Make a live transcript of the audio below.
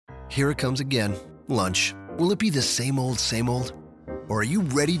Here it comes again. Lunch. Will it be the same old, same old? Or are you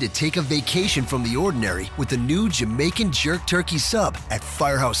ready to take a vacation from the ordinary with the new Jamaican Jerk Turkey Sub at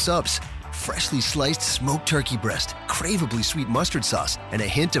Firehouse Subs? Freshly sliced smoked turkey breast, craveably sweet mustard sauce, and a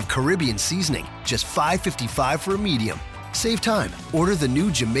hint of Caribbean seasoning. Just $5.55 for a medium. Save time. Order the new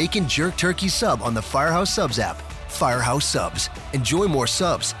Jamaican Jerk Turkey Sub on the Firehouse Subs app. Firehouse Subs. Enjoy more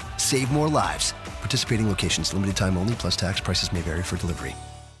subs. Save more lives. Participating locations. Limited time only, plus tax. Prices may vary for delivery.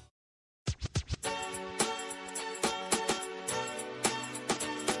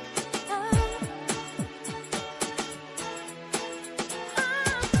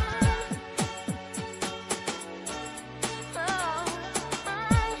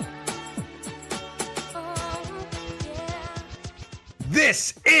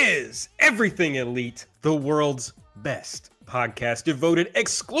 This is Everything Elite, the world's best podcast devoted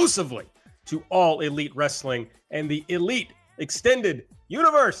exclusively to all elite wrestling and the elite extended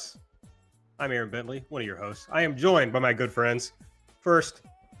universe. I'm Aaron Bentley, one of your hosts. I am joined by my good friends. First,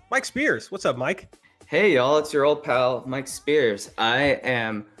 Mike Spears. What's up, Mike? Hey, y'all. It's your old pal, Mike Spears. I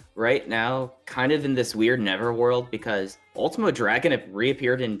am right now kind of in this weird Neverworld because Ultimo Dragon have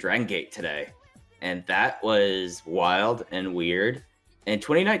reappeared in Dragon Gate today. And that was wild and weird. And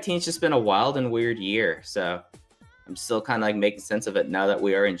 2019 has just been a wild and weird year. So I'm still kind of like making sense of it now that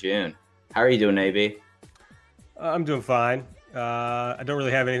we are in June. How are you doing, AB? I'm doing fine. I don't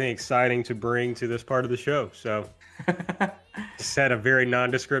really have anything exciting to bring to this part of the show. So just had a very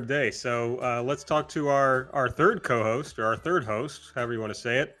nondescript day. So let's talk to our third co-host, or our third host, however you want to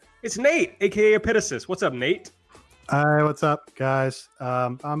say it. It's Nate, a.k.a. Epitasis. What's up, Nate? Hi, what's up, guys?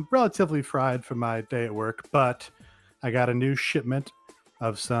 I'm relatively fried from my day at work, but I got a new shipment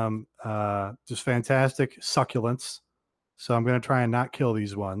of some just fantastic succulents. So I'm going to try and not kill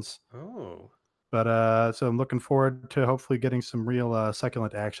these ones. Oh. But so I'm looking forward to hopefully getting some real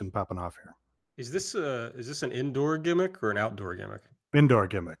succulent action popping off here. Is this an indoor gimmick or an outdoor gimmick? Indoor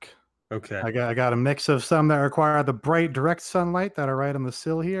gimmick. Okay. I got a mix of some that require the bright direct sunlight that are right on the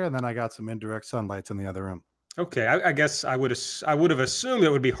sill here, and then I got some indirect sunlights in the other room. Okay. I guess I would have assumed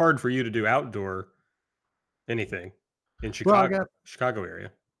it would be hard for you to do outdoor anything in Chicago, Chicago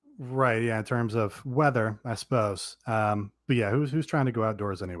area. Right, yeah, in terms of weather, I suppose. But yeah, who's trying to go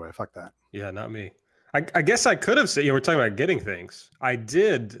outdoors anyway? Fuck that. Yeah, not me. I guess I could have said, we're talking about getting things. I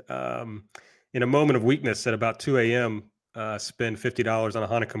did, in a moment of weakness at about 2 a.m., spend $50 on a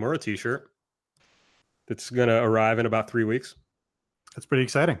Hana Kimura t-shirt that's going to arrive in about 3 weeks. That's pretty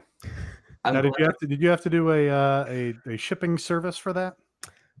exciting. Now, did you have to do a shipping service for that?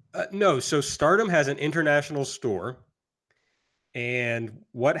 No. So Stardom has an international store. And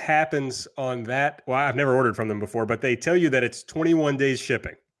what happens on that? Well, I've never ordered from them before, but they tell you that it's 21 days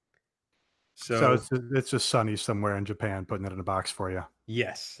shipping. So it's just Sunny somewhere in Japan putting it in a box for you.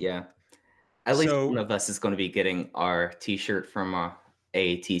 Yes. Yeah. At least one of us is going to be getting our t-shirt from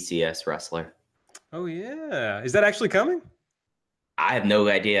a TCS wrestler. Oh, yeah. Is that actually coming? I have no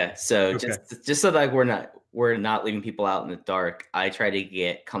idea. So okay. just so that we're not leaving people out in the dark, I tried to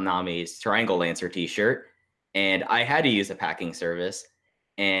get Konami's Triangle Lancer t-shirt. And I had to use a packing service.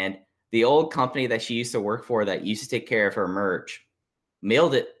 And the old company that she used to work for that used to take care of her merch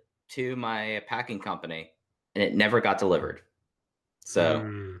mailed it to my packing company, and it never got delivered. So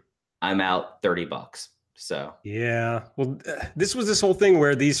I'm out $30. So yeah. Well, this was this whole thing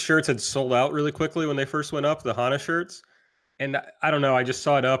where these shirts had sold out really quickly when they first went up, the Hana shirts. And I don't know, I just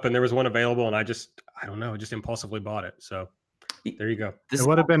saw it up and there was one available, and I just impulsively bought it. So there you go. It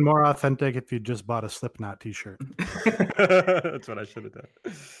would have been more authentic if you just bought a Slipknot t-shirt. That's what I should have done.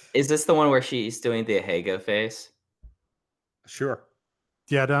 Is this the one where she's doing the Ahego face? Sure.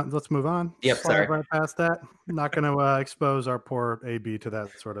 Yeah, let's move on. Yep, sorry. Right past that. I'm not going to expose our poor AB to that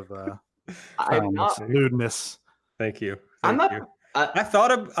sort of lewdness. Thank you. I'm not. I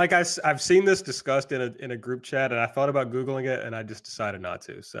thought of I've seen this discussed in a group chat, and I thought about Googling it, and I just decided not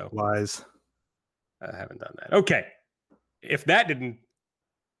to. So wise. I haven't done that. Okay. If that didn't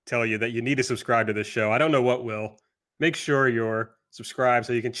tell you that you need to subscribe to this show, I don't know what will. Make sure you're subscribed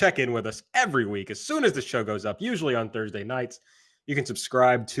so you can check in with us every week as soon as the show goes up, usually on Thursday nights. You can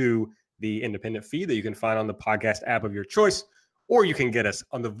subscribe to the independent feed that you can find on the podcast app of your choice, or you can get us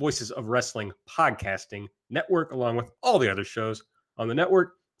on the Voices of Wrestling podcasting network, along with all the other shows on the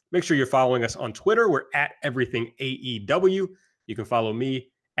network. Make sure you're following us on Twitter. We're at Everything AEW. You can follow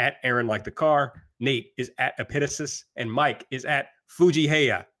me at Aaron Like the Car. Nate is at Epitasis, and Mike is at Fuji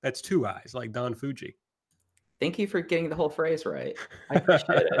Heya. That's 2 eyes, like Don Fuji. Thank you for getting the whole phrase right. I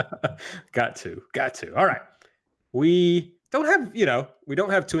appreciate it. Got to. All right. We don't have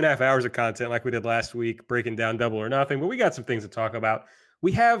 2.5 hours of content like we did last week, breaking down Double or Nothing, but we got some things to talk about.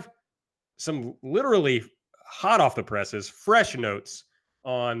 We have some literally hot off the presses, fresh notes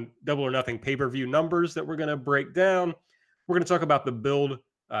on Double or Nothing pay-per-view numbers that we're going to break down. We're going to talk about the build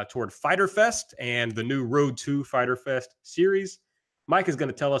toward Fyter Fest and the new Road to Fyter Fest series. Mike is going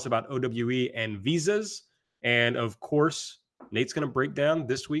to tell us about OWE and visas. And of course, Nate's going to break down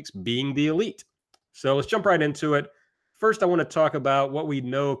this week's Being the Elite. So let's jump right into it. First, I want to talk about what we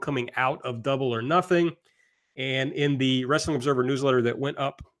know coming out of Double or Nothing. And in the Wrestling Observer newsletter that went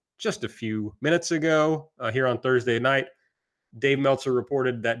up just a few minutes ago here on Thursday night, Dave Meltzer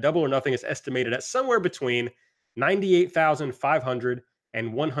reported that Double or Nothing is estimated at somewhere between 98,500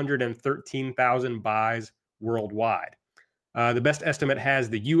 and 113,000 buys worldwide. The best estimate has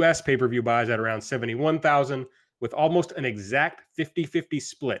the U.S. pay-per-view buys at around 71,000, with almost an exact 50-50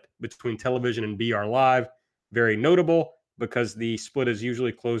 split between television and BR Live. Very notable because the split is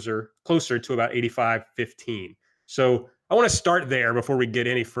usually closer to about 85-15. So I want to start there before we get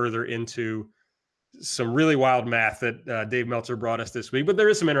any further into some really wild math that Dave Meltzer brought us this week, but there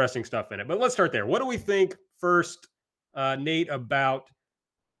is some interesting stuff in it. But let's start there. What do we think first, Nate, about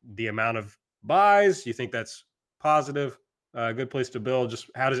the amount of buys? You think that's positive? A good place to build?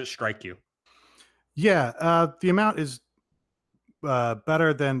 Just how does it strike you? Yeah, the amount is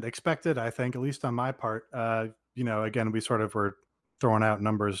better than expected, I think, at least on my part. Again, we sort of were throwing out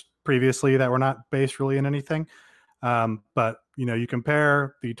numbers previously that were not based really in anything. But, you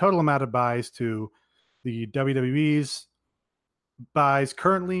compare the total amount of buys to the WWE's buys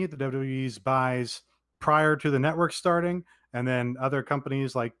currently, the WWE's buys prior to the network starting, and then other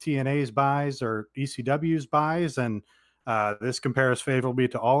companies like TNA's buys or ECW's buys. And this compares favorably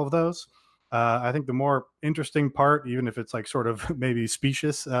to all of those. I think the more interesting part, even if it's like sort of maybe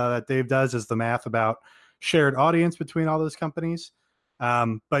specious, that Dave does is the math about shared audience between all those companies.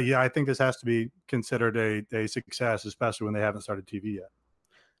 But yeah, I think this has to be considered a success, especially when they haven't started TV yet.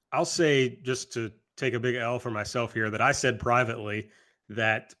 I'll say, just to take a big L for myself here, that I said privately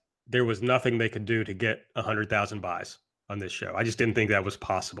that there was nothing they could do to get 100,000 buys on this show. I just didn't think that was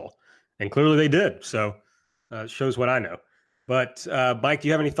possible. And clearly they did. So it shows what I know. But Mike, do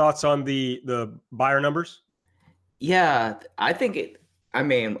you have any thoughts on the buyer numbers? Yeah, I think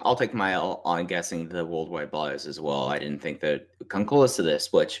I'll take my L on guessing the worldwide buys as well. I didn't think that it would come close to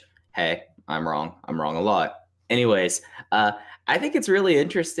this, which, hey, I'm wrong. I'm wrong a lot. Anyways, I think it's really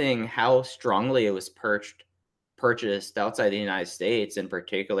interesting how strongly it was purchased outside the United States, in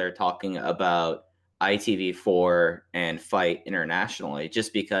particular, talking about ITV4 and Fight internationally,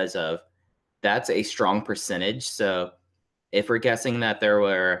 just because of that's a strong percentage. So if we're guessing that there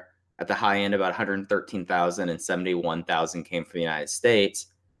were at the high end about 113,000 and 71,000 came from the United States,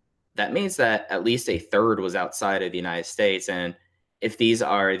 that means that at least a third was outside of the United States. And if these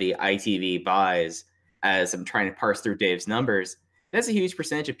are the ITV buys, as I'm trying to parse through Dave's numbers, that's a huge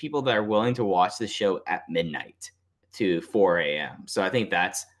percentage of people that are willing to watch the show at midnight to 4 a.m. So I think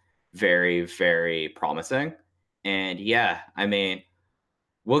that's very, very promising. And yeah,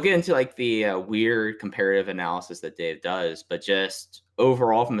 we'll get into like the weird comparative analysis that Dave does, but just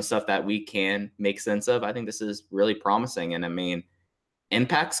overall from the stuff that we can make sense of, I think this is really promising. And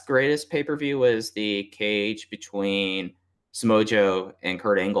Impact's greatest pay-per-view was the cage between Samoa Joe and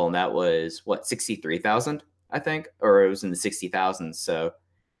Kurt Angle, and that was 63,000, I think, or it was in the 60,000. So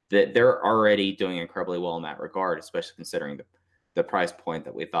that they're already doing incredibly well in that regard, especially considering the price point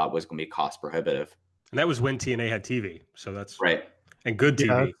that we thought was going to be cost prohibitive. And that was when TNA had TV, so that's right. And good TV.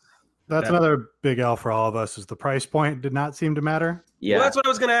 Yeah, that's another big L for all of us, is the price point did not seem to matter. Yeah, well, that's what I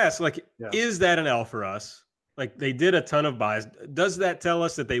was going to ask. Is that an L for us? Like, they did a ton of buys. Does that tell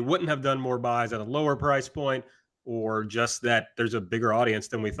us that they wouldn't have done more buys at a lower price point, or just that there's a bigger audience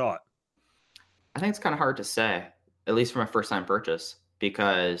than we thought? I think it's kind of hard to say, at least from a first-time purchase,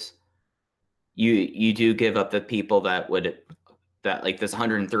 because you do give up the people that like this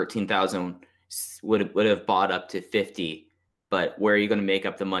 113,000 would have bought up to 50. But where are you going to make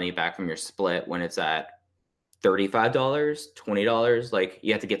up the money back from your split when it's at $35, $20? Like,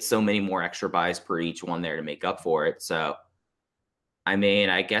 you have to get so many more extra buys per each one there to make up for it. So,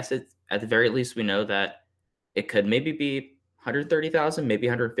 I guess it's, at the very least, we know that it could maybe be 130,000, maybe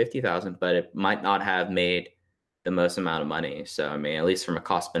 150,000, but it might not have made the most amount of money. So, at least from a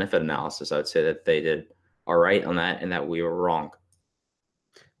cost benefit analysis, I would say that they did all right on that and that we were wrong.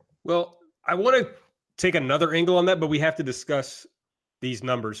 Well, I want to take another angle on that, but we have to discuss these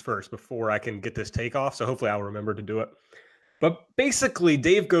numbers first before I can get this take off. So hopefully I'll remember to do it. But basically,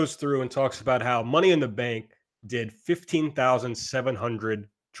 Dave goes through and talks about how Money in the Bank did 15,700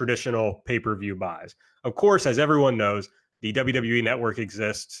 traditional pay-per-view buys. Of course, as everyone knows, the WWE Network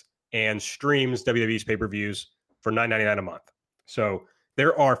exists and streams WWE's pay-per-views for $9.99 a month. So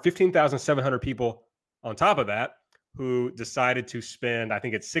there are 15,700 people on top of that who decided to spend, I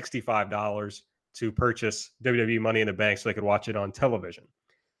think it's $65 to purchase WWE Money in the Bank so they could watch it on television.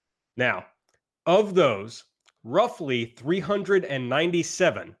 Now, of those, roughly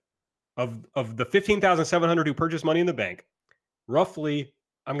 397 of the 15,700 who purchased Money in the Bank, roughly,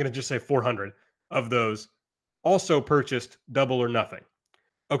 I'm going to just say 400 of those also purchased Double or Nothing.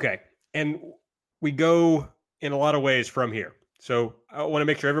 Okay, and we go in a lot of ways from here. So I want to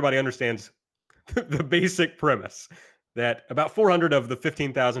make sure everybody understands the basic premise that about 400 of the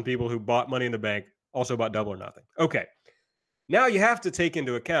 15,000 people who bought Money in the Bank also bought Double or Nothing. Okay, now you have to take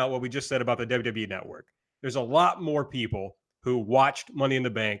into account what we just said about the WWE Network. There's a lot more people who watched Money in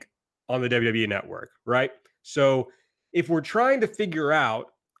the Bank on the WWE Network, right? So if we're trying to figure out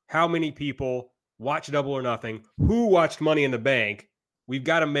how many people watched Double or Nothing, who watched Money in the Bank, we've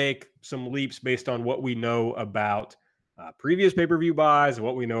got to make some leaps based on what we know about previous pay-per-view buys,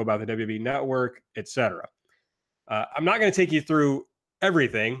 what we know about the WWE Network, etc. I'm not going to take you through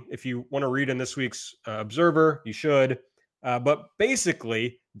everything. If you want to read in this week's Observer, you should. But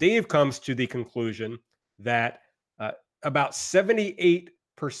basically, Dave comes to the conclusion that about 78%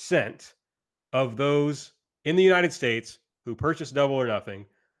 of those in the United States who purchased Double or Nothing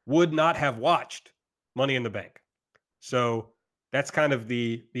would not have watched Money in the Bank. So that's kind of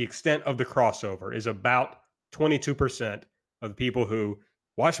the extent of the crossover, is about 22% of the people who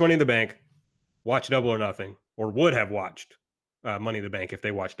watched Money in the Bank watch Double or Nothing, or would have watched Money in the Bank if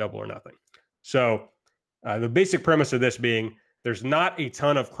they watched Double or Nothing. So the basic premise of this being there's not a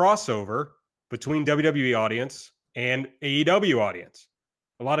ton of crossover between WWE audience and AEW audience.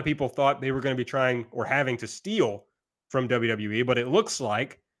 A lot of people thought they were going to be trying or having to steal from WWE, but it looks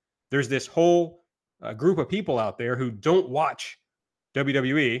like there's this whole group of people out there who don't watch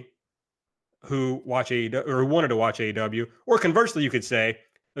WWE, who watch AEW or who wanted to watch AEW, or conversely, you could say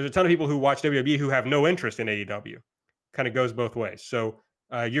there's a ton of people who watch WWE who have no interest in AEW. Kind of goes both ways. So,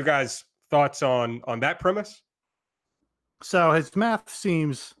 your guys' thoughts on that premise? So his math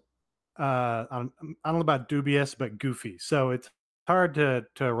seems, I don't know about dubious, but goofy. So it's hard to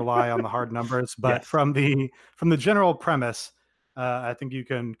rely on the hard numbers. But Yes. from the general premise, I think you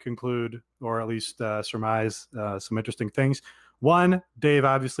can conclude, or at least surmise, some interesting things. One, Dave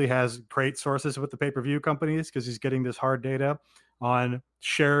obviously has great sources with the pay-per-view companies because he's getting this hard data on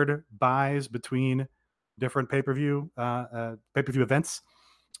shared buys between different pay-per-view events.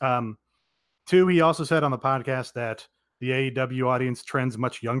 Two, he also said on the podcast that the AEW audience trends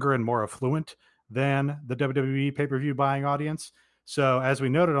much younger and more affluent than the WWE pay-per-view buying audience. So as we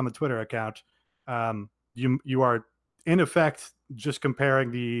noted on the Twitter account, you are in effect just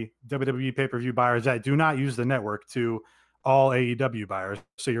comparing the WWE pay-per-view buyers that do not use the network to all AEW buyers.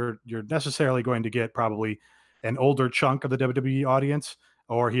 So you're necessarily going to get probably an older chunk of the WWE audience,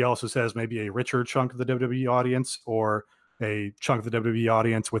 or he also says maybe a richer chunk of the WWE audience, or a chunk of the WWE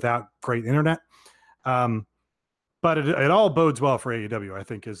audience without great internet. But it all bodes well for AEW, I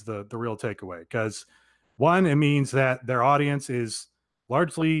think, is the real takeaway. Because one, it means that their audience is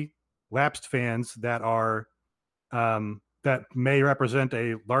largely lapsed fans that are that may represent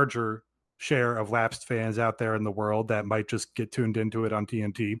a larger share of lapsed fans out there in the world that might just get tuned into it on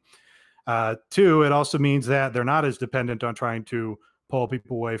TNT. Two, it also means that they're not as dependent on trying to pull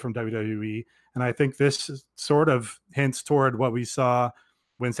people away from WWE. And I think this sort of hints toward what we saw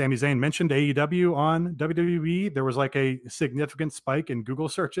when Sami Zayn mentioned AEW on WWE. There was like a significant spike in Google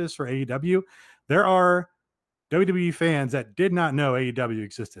searches for AEW. There are WWE fans that did not know AEW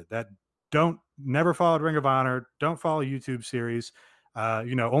existed, that never followed Ring of Honor, don't follow YouTube series,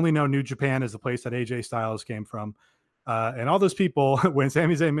 only know New Japan is the place that AJ Styles came from. And all those people, when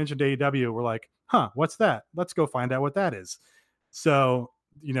Sami Zayn mentioned AEW, were like, what's that? Let's go find out what that is. So,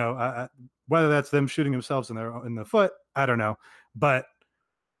 whether that's them shooting themselves in the foot, I don't know. But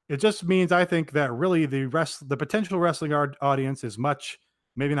it just means, I think, that really the potential wrestling audience is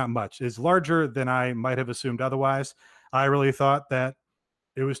is larger than I might have assumed otherwise. I really thought that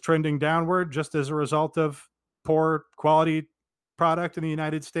it was trending downward just as a result of poor quality product in the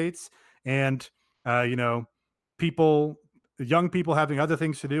United States. And, young people having other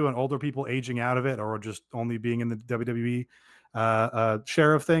things to do and older people aging out of it, or just only being in the WWE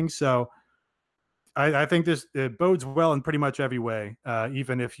share of things. So I think it bodes well in pretty much every way,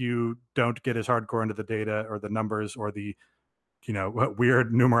 even if you don't get as hardcore into the data or the numbers or the,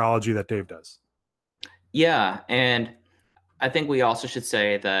 weird numerology that Dave does. Yeah. And I think we also should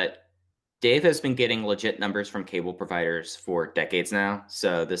say that Dave has been getting legit numbers from cable providers for decades now.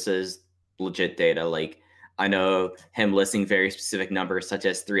 So this is legit data. Like, I know him listing very specific numbers, such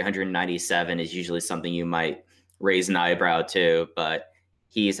as 397 is usually something you might raise an eyebrow to, but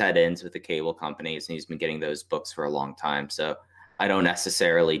he's had ins with the cable companies and he's been getting those books for a long time. So I don't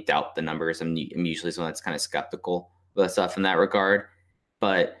necessarily doubt the numbers. I'm usually someone that's kind of skeptical about stuff in that regard.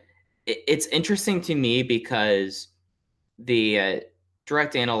 But it's interesting to me because the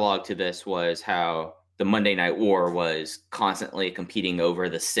direct analog to this was how the Monday Night War was constantly competing over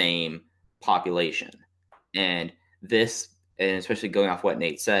the same population. And this, and especially going off what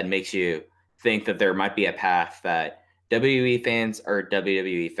Nate said, makes you think that there might be a path that WWE fans are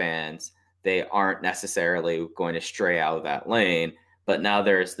WWE fans. They aren't necessarily going to stray out of that lane, but now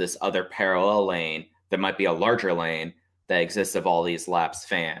there's this other parallel lane that might be a larger lane that exists of all these lapsed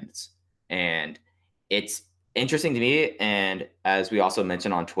fans. And it's interesting to me. And as we also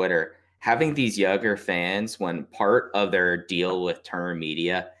mentioned on Twitter, having these younger fans, when part of their deal with Turner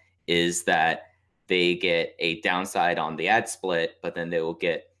Media is that they get a downside on the ad split, but then they will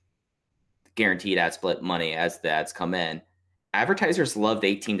get guaranteed ad split money as the ads come in. Advertisers loved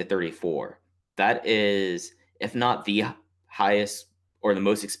 18 to 34. That is, if not the highest or the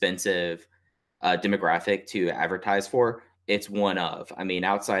most expensive demographic to advertise for, it's one of. I mean,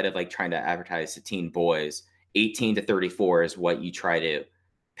 outside of like trying to advertise to teen boys, 18 to 34 is what you try to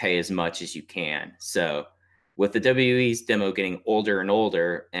pay as much as you can. So with the WWE's demo getting older and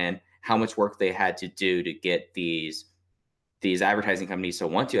older and how much work they had to do to get these advertising companies to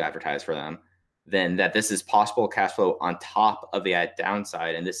want to advertise for them, then that this is possible cash flow on top of the ad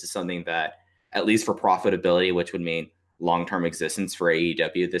downside. And this is something that, at least for profitability, which would mean long-term existence for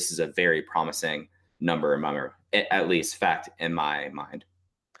AEW, this is a very promising number, at least fact in my mind.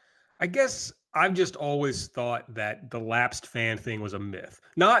 I guess I've just always thought that the lapsed fan thing was a myth.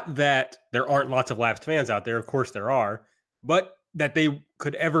 Not that there aren't lots of lapsed fans out there, of course there are, but that they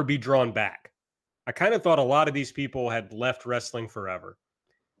could ever be drawn back. I kind of thought a lot of these people had left wrestling forever.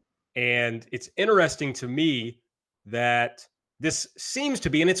 And it's interesting to me that this seems to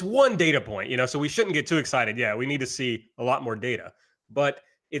be, and it's one data point, you know, so we shouldn't get too excited. Yeah, we need to see a lot more data, but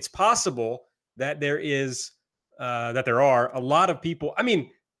it's possible that there are a lot of people. I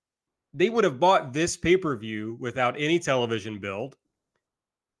mean, they would have bought this pay-per-view without any television build.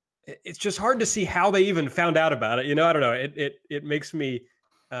 It's just hard to see how they even found out about it. You know, I don't know. It makes me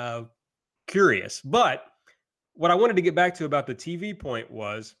curious. But what I wanted to get back to about the TV point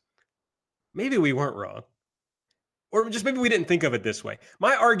was maybe we weren't wrong. Or just maybe we didn't think of it this way.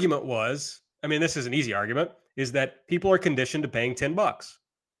 My argument was, I mean, this is an easy argument, is that people are conditioned to paying $10.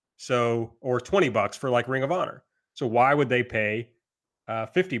 So, or $20 for like Ring of Honor. So why would they pay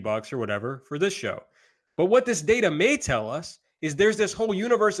 $50 or whatever for this show? But what this data may tell us is there's this whole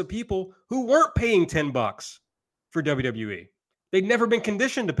universe of people who weren't paying $10 for WWE. They'd never been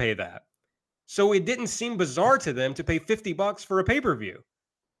conditioned to pay that. So it didn't seem bizarre to them to pay $50 for a pay-per-view.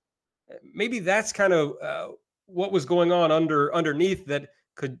 Maybe that's kind of what was going on underneath that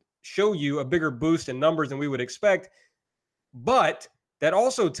could show you a bigger boost in numbers than we would expect. But that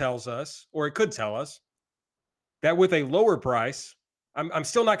also tells us, or it could tell us, that with a lower price, I'm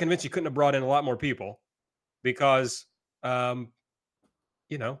still not convinced you couldn't have brought in a lot more people because, lower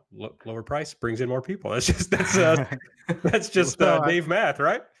price brings in more people. That's just Dave math,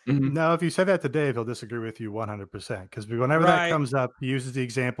 right? No, if you say that to Dave, he'll disagree with you 100%. Because whenever that comes up, he uses the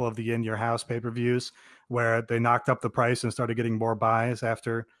example of the In Your House pay-per-views where they knocked up the price and started getting more buys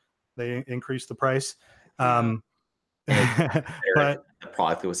after they increased the price. But the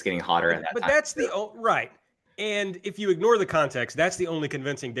product was getting hotter at that time. But that's right. And if you ignore the context, that's the only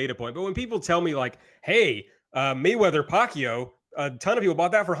convincing data point. But when people tell me like, hey, Mayweather Pacquiao, a ton of people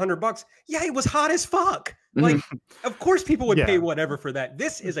bought that for $100. Yeah, it was hot as fuck. Like, of course people would pay whatever for that.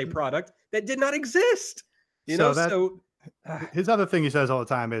 This is a product that did not exist. His other thing he says all the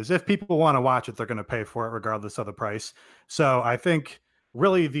time is if people want to watch it, they're going to pay for it regardless of the price. So I think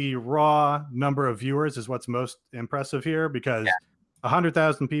really the raw number of viewers is what's most impressive here because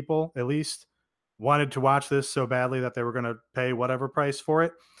 100,000 people at least wanted to watch this so badly that they were going to pay whatever price for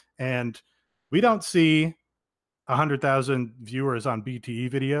it. And we don't see 100,000 viewers on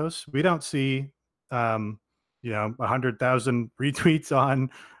BTE videos. We don't see, 100,000 retweets on,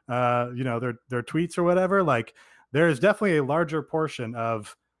 their tweets or whatever. Like there is definitely a larger portion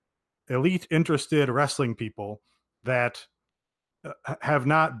of elite interested wrestling people that have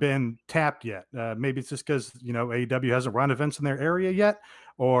not been tapped yet. Maybe it's just because, AEW hasn't run events in their area yet,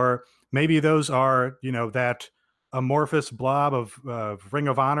 or maybe those are, that amorphous blob of Ring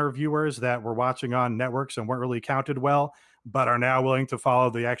of Honor viewers that were watching on networks and weren't really counted well, but are now willing to follow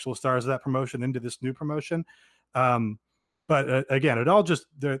the actual stars of that promotion into this new promotion. But again, it all just,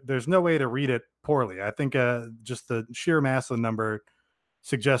 there's no way to read it poorly. I think just the sheer mass of the number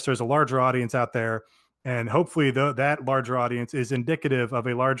suggests there's a larger audience out there And hopefully that larger audience is indicative of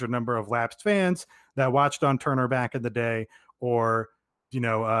a larger number of lapsed fans that watched on Turner back in the day, or,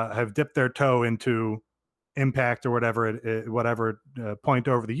 have dipped their toe into Impact or whatever point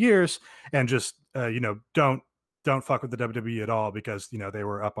over the years, and just, don't fuck with the WWE at all because, they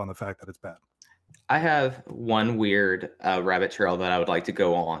were up on the fact that it's bad. I have one weird rabbit trail that I would like to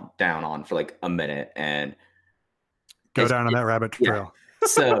go down on for like a minute and go down on that rabbit trail.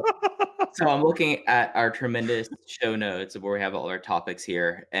 Yeah. So I'm looking at our tremendous show notes where we have all our topics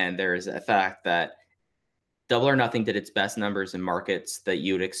here, and there's a fact that Double or Nothing did its best numbers in markets that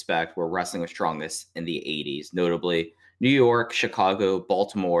you would expect where wrestling was strongest in the 80s, notably New York, Chicago,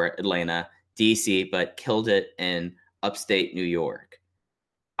 Baltimore, Atlanta, DC, but killed it in upstate New York.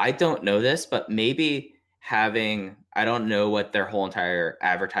 I don't know this, but maybe I don't know what their whole entire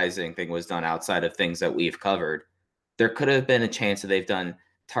advertising thing was done outside of things that we've covered. There could have been a chance that they've done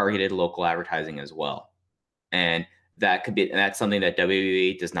targeted local advertising as well. And that's something that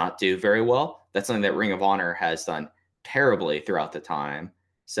WWE does not do very well. That's something that Ring of Honor has done terribly throughout the time.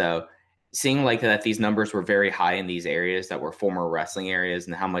 So seeing like that these numbers were very high in these areas that were former wrestling areas,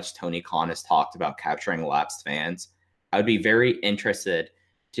 and how much Tony Khan has talked about capturing lapsed fans, I would be very interested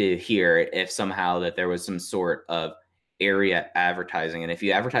to hear if somehow that there was some sort of area advertising. And if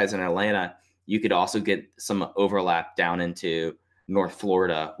you advertise in Atlanta, you could also get some overlap down into North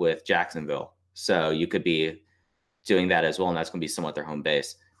Florida with Jacksonville. So you could be doing that as well, and that's going to be somewhat their home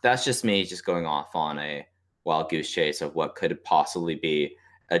base. That's just me just going off on a wild goose chase of what could possibly be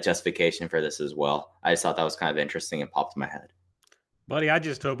a justification for this as well. I just thought that was kind of interesting and popped in my head. Buddy, I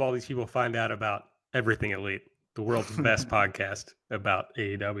just hope all these people find out about Everything Elite, the world's best podcast about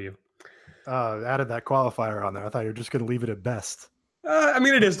AEW. Added that qualifier on there. I thought you were just going to leave it at best. I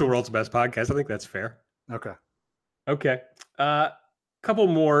mean, it is the world's best podcast. I think that's fair. Okay. Couple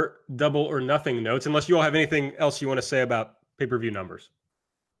more Double or Nothing notes, unless you all have anything else you want to say about pay-per-view numbers.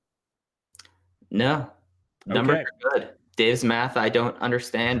 No. Numbers are good. Dave's math, I don't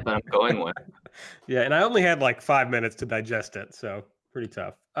understand, but I'm going with. Yeah, and I only had like 5 minutes to digest it, so pretty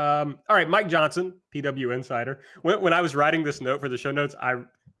tough. All right, Mike Johnson, PW Insider. When I was writing this note for the show notes,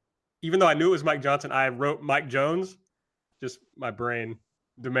 even though I knew it was Mike Johnson, I wrote Mike Jones. Just my brain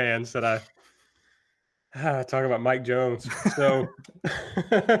demands that I talk about Mike Jones. So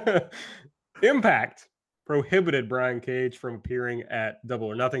Impact prohibited Brian Cage from appearing at Double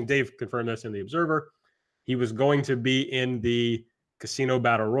or Nothing. Dave confirmed this in the Observer. He was going to be in the Casino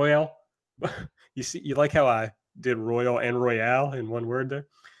Battle Royale. You like how I did Royal and Royale in one word there?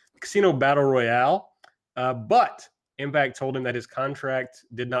 Casino Battle Royale. But Impact told him that his contract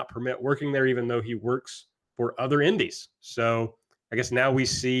did not permit working there, even though he works for other indies. So I guess now we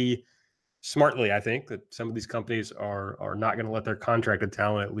see smartly, I think, that some of these companies are not going to let their contracted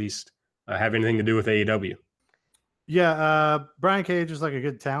talent at least have anything to do with AEW. Yeah, Brian Cage is like a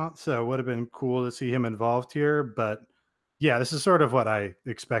good talent, so it would have been cool to see him involved here. But yeah, this is sort of what I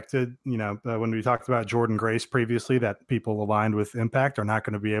expected. When we talked about Jordan Grace previously, that people aligned with Impact are not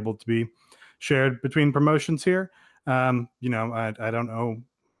going to be able to be shared between promotions here. I don't know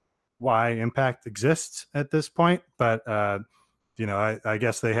why Impact exists at this point, but I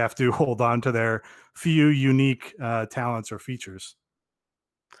guess they have to hold on to their few unique talents or features.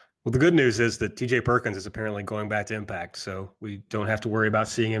 Well, the good news is that TJ Perkins is apparently going back to Impact, so we don't have to worry about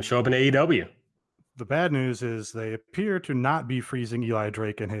seeing him show up in AEW. The bad news is they appear to not be freezing Eli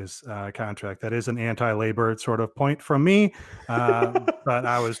Drake in his contract. That is an anti-labor sort of point from me, but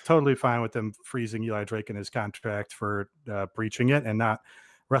I was totally fine with them freezing Eli Drake in his contract for breaching it and not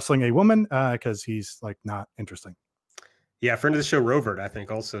wrestling a woman because he's like not interesting. Yeah, friend of the show, Rovert, I think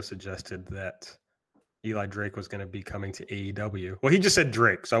also suggested that Eli Drake was going to be coming to AEW. Well, he just said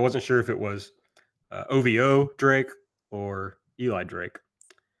Drake, so I wasn't sure if it was OVO Drake or Eli Drake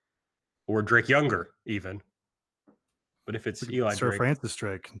or Drake Younger even. But if it's Eli Sir Drake, Francis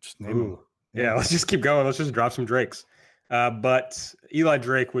Drake, just name him. Yeah, let's just keep going. Let's just drop some Drakes. But Eli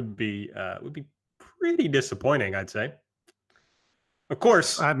Drake would be pretty disappointing, I'd say. Of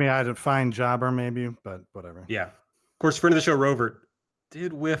course, I mean, I'd a fine jobber maybe, but whatever. Yeah, of course, friend of the show, Rovert,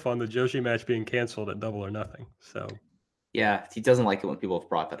 did whiff on the Joshi match being canceled at Double or Nothing. So yeah, he doesn't like it when people have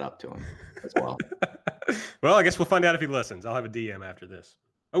brought that up to him as well. Well, I guess we'll find out if he listens. I'll have a DM after this.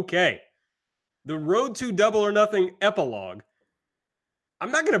 Okay. The Road to Double or Nothing epilogue.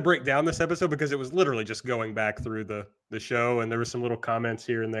 I'm not going to break down this episode because it was literally just going back through the show, and there were some little comments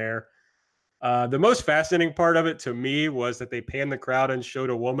here and there. The most fascinating part of it to me was that they panned the crowd and showed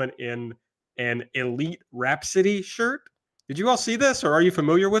a woman in an Elite Rhapsody shirt. Did you all see this, or are you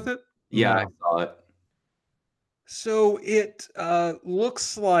familiar with it? Yeah, I saw it. So it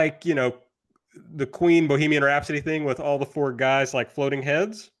looks like, the Queen Bohemian Rhapsody thing with all the 4 guys like floating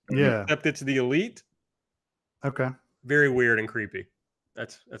heads. Yeah. Except it's the Elite. Okay. Very weird and creepy.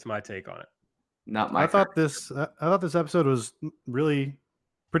 That's my take on it. Not my. I thought this episode was really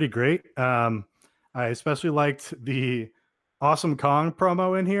pretty great. I especially liked the Awesome Kong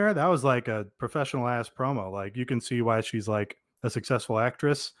promo in here. That was like a professional ass promo. Like you can see why she's like a successful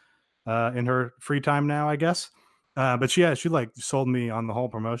actress in her free time now, I guess. But she like sold me on the whole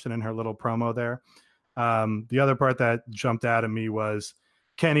promotion in her little promo there. The other part that jumped out at me was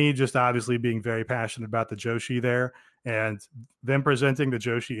Kenny just obviously being very passionate about the Joshi there, and them presenting the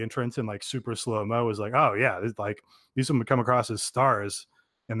Joshi entrance in like super slow-mo was like, oh yeah, like these would come across as stars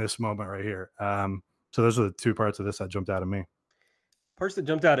in this moment right here. So those are the 2 parts of this that jumped out at me. Parts that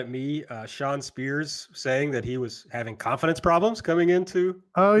jumped out at me, Sean Spears saying that he was having confidence problems coming into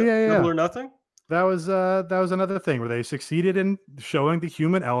Double or Nothing. That was another thing where they succeeded in showing the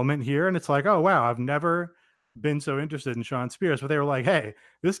human element here, and it's like, oh wow, I've never been so interested in Sean Spears, but they were like, hey,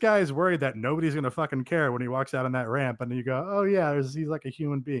 this guy is worried that nobody's gonna fucking care when he walks out on that ramp, and then you go, oh yeah, he's like a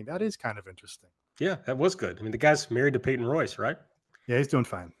human being. That is kind of interesting. Yeah, that was good. I mean, the guy's married to Peyton Royce, right? Yeah, he's doing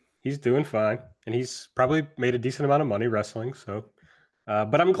fine. He's doing fine, and he's probably made a decent amount of money wrestling. So,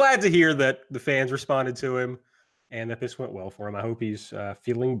 but I'm glad to hear that the fans responded to him and that this went well for him. I hope he's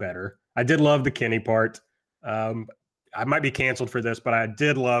feeling better. I did love the Kenny part. I might be canceled for this, but I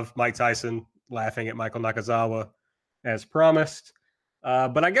did love Mike Tyson laughing at Michael Nakazawa as promised.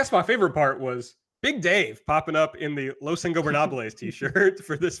 But I guess my favorite part was Big Dave popping up in the Los Ingobernables t-shirt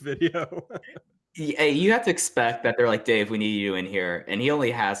for this video. Yeah, you have to expect that they're like, Dave, we need you in here. And he only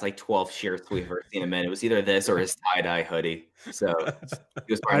has like 12 shirts we've ever seen him in. It was either this or his tie-dye hoodie. So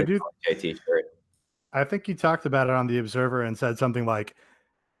he was wearing a t-shirt. I think he talked about it on The Observer and said something like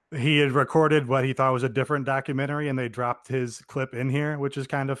he had recorded what he thought was a different documentary and they dropped his clip in here, which is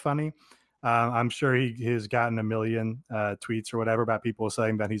kind of funny. I'm sure he has gotten a million tweets or whatever about people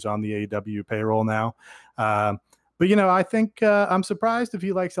saying that he's on the AEW payroll now. But, you know, I think I'm surprised if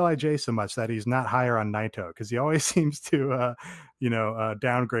he likes LIJ so much that he's not higher on Naito, because he always seems to,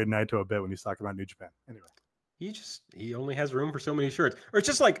 downgrade Naito a bit when he's talking about New Japan. Anyway. He only has room for so many shirts. Or it's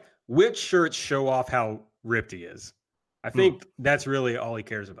just like which shirts show off how ripped he is. I think that's really all he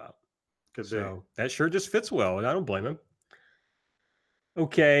cares about. So that shirt just fits well, and I don't blame him.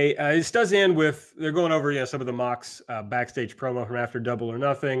 Okay, this does end with they're going over some of the Mox backstage promo from after Double or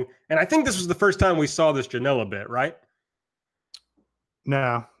Nothing, and I think this was the first time we saw this Janela bit, right?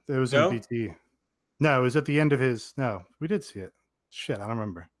 No, it was in BT. No, it was at the end of his. No, we did see it. Shit, I don't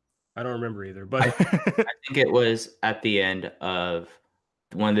remember. I don't remember either, but I think it was at the end of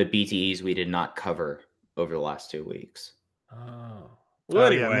one of the BTEs we did not cover over the last 2 weeks. Oh. Well,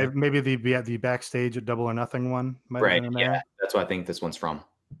 anyway. Yeah, maybe the backstage at Double or Nothing one. Right, yeah. That's what I think this one's from.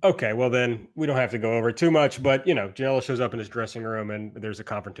 Okay, well then we don't have to go over it too much, but Janela shows up in his dressing room and there's a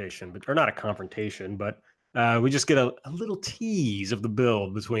confrontation, or not a confrontation, but we just get a little tease of the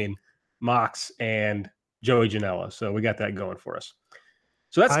build between Mox and Joey Janela. So we got that going for us.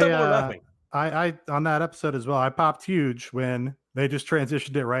 So that's Double or Nothing. I on that episode as well, I popped huge when they just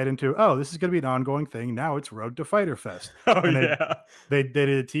transitioned it right into, oh, this is going to be an ongoing thing. Now it's Road to Fighter Fest. They did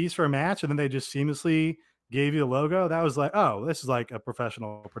a tease for a match, and then they just seamlessly gave you the logo. That was like, oh, this is like a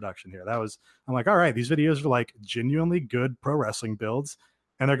professional production here. I'm like, all right, these videos are like genuinely good pro wrestling builds,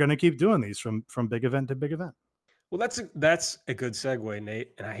 and they're going to keep doing these from big event to big event. Well, that's a good segue,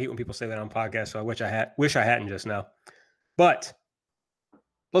 Nate. And I hate when people say that on podcasts, so I wish I hadn't just now. But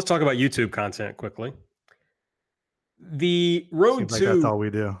let's talk about YouTube content quickly. The Road Seems 2. Like that's all we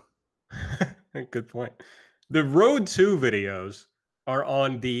do. Good point. The Road 2 videos are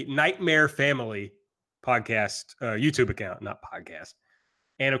on the Nightmare Family podcast YouTube account, not podcast.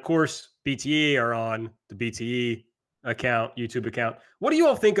 And of course, BTE are on the BTE account, YouTube account. What do you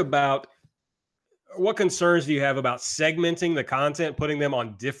all think about, what concerns do you have about segmenting the content, putting them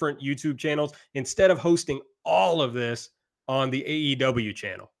on different YouTube channels instead of hosting all of this on the AEW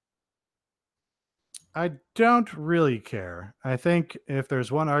channel? I don't really care. I think if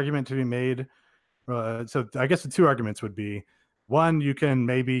there's one argument to be made, so I guess the 2 arguments would be, one, you can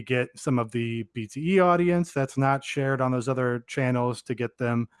maybe get some of the BTE audience that's not shared on those other channels to get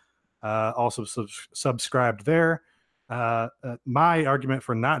them also subscribed there. My argument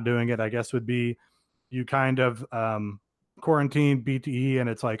for not doing it, I guess, would be you kind of quarantine BTE and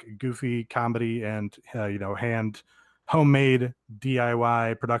it's like goofy comedy and homemade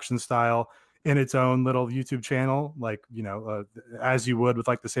DIY production style in its own little YouTube channel, like, as you would with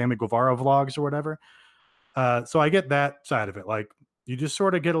like the Sammy Guevara vlogs or whatever. So I get that side of it. Like, you just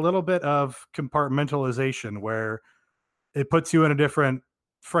sort of get a little bit of compartmentalization where it puts you in a different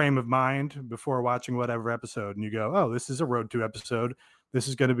frame of mind before watching whatever episode, and you go, oh, this is a Road to episode. This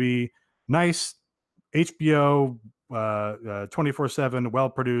is going to be nice HBO 24/7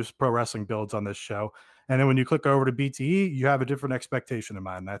 well-produced pro wrestling builds on this show. And then when you click over to BTE, you have a different expectation in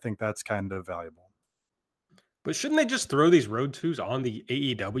mind. And I think that's kind of valuable. But shouldn't they just throw these Road 2s on the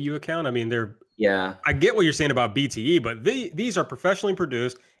AEW account? I mean, Yeah. I get what you're saying about BTE, but these are professionally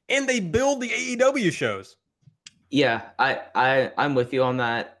produced and they build the AEW shows. Yeah, I'm with you on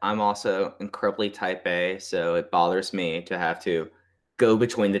that. I'm also incredibly type A, so it bothers me to have to go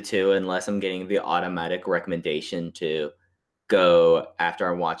between the two unless I'm getting the automatic recommendation to go after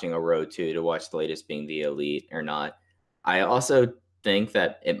I'm watching a Road to watch the latest being the Elite or not. I also think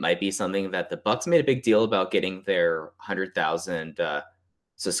that it might be something that the Bucks made a big deal about getting their 100,000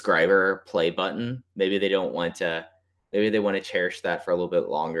 subscriber play button. Maybe they want to cherish that for a little bit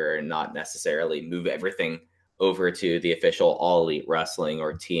longer and not necessarily move everything over to the official All Elite Wrestling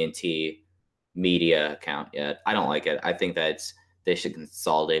or TNT media account yet. I don't like it. I think that they should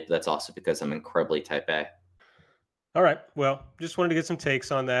consolidate, but that's also because I'm incredibly type A. All right. Well, just wanted to get some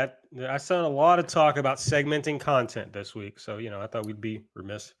takes on that. I saw a lot of talk about segmenting content this week. So, I thought we'd be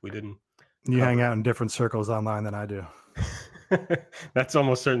remiss if we didn't. You hang out in different circles online than I do. That's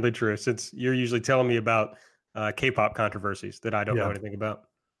almost certainly true, since you're usually telling me about K-pop controversies that I don't know anything about.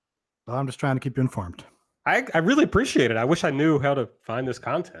 Well, I'm just trying to keep you informed. I really appreciate it. I wish I knew how to find this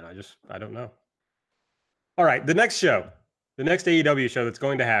content. I don't know. All right. The next AEW show that's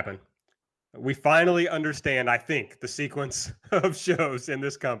going to happen. We finally understand, I think, the sequence of shows in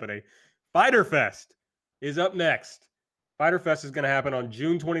this company. Fyter Fest is up next. Fyter Fest is going to happen on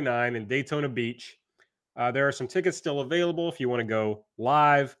June 29 in Daytona Beach. There are some tickets still available if you want to go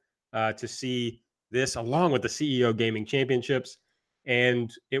live to see this, along with the CEO Gaming Championships.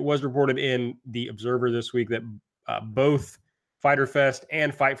 And it was reported in the Observer this week that both Fyter Fest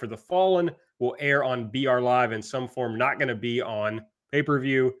and Fight for the Fallen will air on BR Live in some form, not going to be on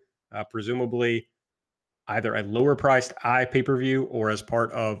pay-per-view, presumably either a lower priced pay-per-view or as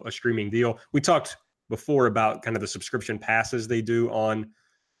part of a streaming deal. We talked before about kind of the subscription passes they do on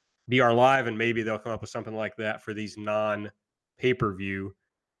BR Live, and maybe they'll come up with something like that for these non-pay-per-view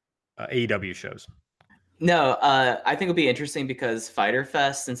AEW shows. No, I think it'll be interesting because Fyter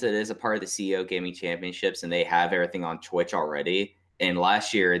Fest, since it is a part of the CEO Gaming Championships and they have everything on Twitch already. And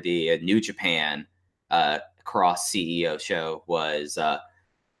last year, the New Japan Cross CEO show was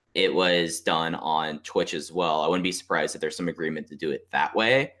done on Twitch as well. I wouldn't be surprised if there's some agreement to do it that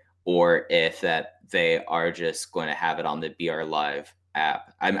way, or if that they are just going to have it on the BR Live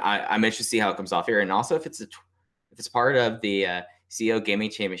app. I'm interested to see how it comes off here, and also if it's part of the CEO Gaming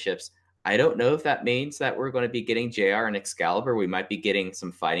Championships. I don't know if that means that we're going to be getting JR and Excalibur. We might be getting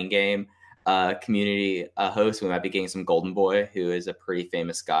some fighting game community hosts. We might be getting some Golden Boy, who is a pretty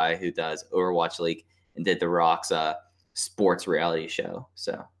famous guy who does Overwatch League and did The Rock's sports reality show.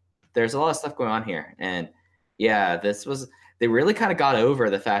 So there's a lot of stuff going on here. And yeah, they really kind of got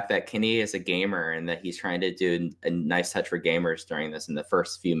over the fact that Kenny is a gamer and that he's trying to do a nice touch for gamers during this in the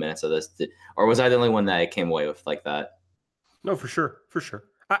first few minutes of this. Or was I the only one that came away with like that? No, for sure. For sure.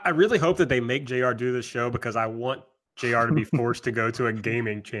 I really hope that they make JR do this show because I want JR to be forced to go to a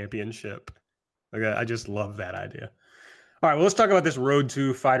gaming championship. Okay, I just love that idea. All right, well, let's talk about this Road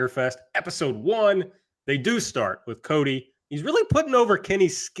to Fyter Fest. Episode 1, they do start with Cody. He's really putting over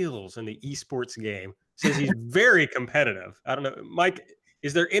Kenny's skills in the esports game. Says he's very competitive. I don't know. Mike,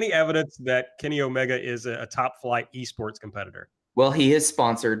 is there any evidence that Kenny Omega is a top flight esports competitor? Well, he is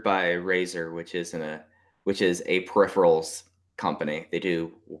sponsored by Razer, which is a peripherals company. They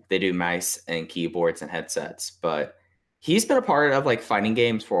do mice and keyboards and headsets, but he's been a part of like fighting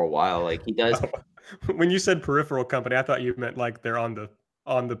games for a while. Like he does. When you said peripheral company, I thought you meant like they're on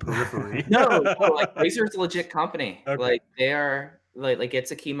the periphery. No, like Razer's a legit company. Okay. Like they are like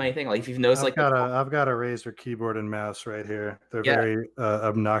it's a key money thing. Like if you've noticed, I've got a Razer keyboard and mouse right here. They're very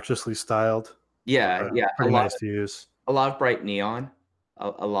obnoxiously styled. Yeah, pretty nice to use. A lot of bright neon,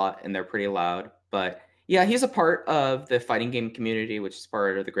 a lot, and they're pretty loud. But yeah, he's a part of the fighting game community, which is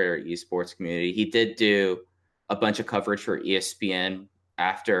part of the greater esports community. He did do a bunch of coverage for ESPN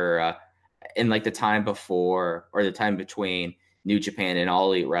after, in like the time before or the time between New Japan and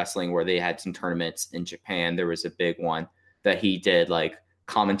All Elite Wrestling, where they had some tournaments in Japan. There was a big one that he did like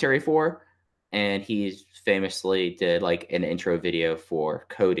commentary for, and he famously did like an intro video for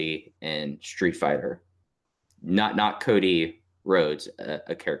Cody in Street Fighter. Not Cody Rhodes,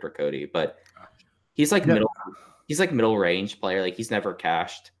 a character Cody, but he's like middle range player. Like he's never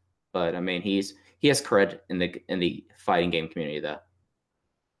cashed, but I mean he has cred in the fighting game community though.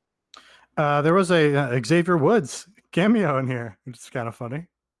 There was a Xavier Woods cameo in here, which is kind of funny.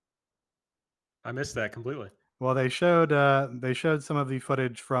 I missed that completely. Well, they showed some of the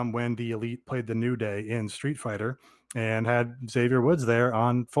footage from when the Elite played the New Day in Street Fighter, and had Xavier Woods there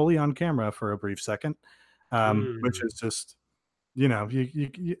fully on camera for a brief second, which is just,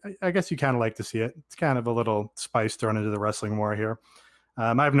 I guess you kind of like to see it. It's kind of a little spice thrown into the wrestling war here.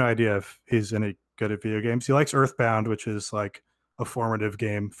 I have no idea if he's any good at video games. He likes Earthbound, which is like a formative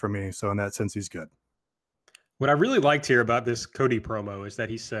game for me. So in that sense, he's good. What I really liked here about this Cody promo is that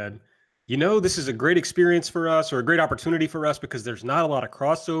he said, this is a great experience for us, or a great opportunity for us, because there's not a lot of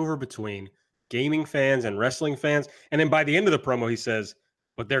crossover between gaming fans and wrestling fans. And then by the end of the promo, he says,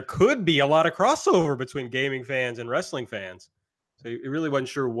 but there could be a lot of crossover between gaming fans and wrestling fans. So he really wasn't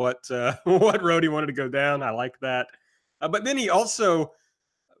sure what road he wanted to go down. I like that. But then he also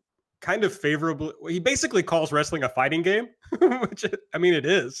kind of he basically calls wrestling a fighting game, which, it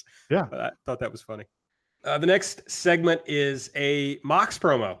is. Yeah. But I thought that was funny. The next segment is a Mox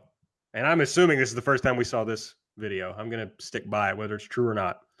promo. And I'm assuming this is the first time we saw this video. I'm going to stick by it, whether it's true or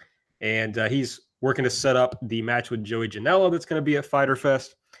not. And he's working to set up the match with Joey Janela that's going to be at Fyter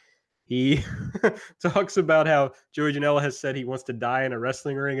Fest. He talks about how Joey Janela has said he wants to die in a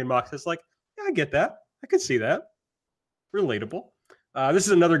wrestling ring, and Mox is like, yeah, I get that. I can see that. Relatable. This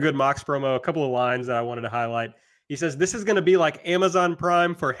is another good Mox promo. A couple of lines that I wanted to highlight. He says, this is going to be like Amazon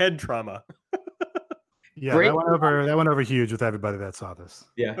Prime for head trauma. Yeah, that went over huge with everybody that saw this.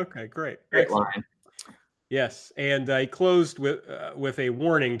 Yeah. Okay, great. Great line. Yes, and he closed with a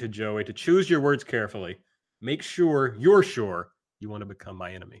warning to Joey to choose your words carefully. Make sure you're sure you want to become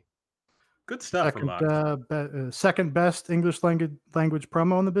my enemy. Good stuff from Mox. Second best English language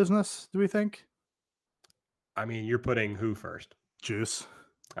promo in the business, do we think? You're putting who first? Juice.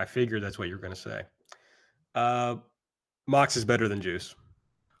 I figured that's what you were going to say. Mox is better than Juice.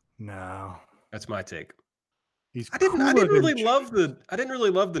 No. That's my take. I didn't really love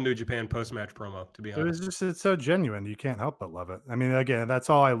the New Japan post-match promo, to be honest. It's so genuine. You can't help but love it. Again, that's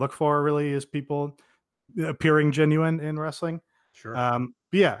all I look for really, is people appearing genuine in wrestling. Sure.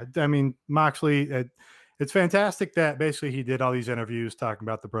 Moxley, it's fantastic that basically he did all these interviews talking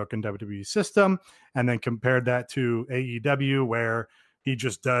about the broken WWE system, and then compared that to AEW, where he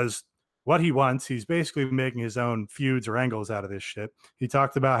just does what he wants. He's basically making his own feuds or angles out of this shit. He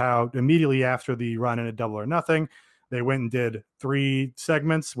talked about how immediately after the run in a Double or Nothing, they went and did 3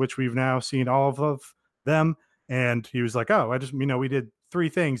 segments, which we've now seen all of them. And he was like, oh, we did 3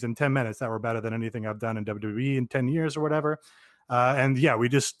 things in 10 minutes that were better than anything I've done in WWE in 10 years or whatever. And yeah, we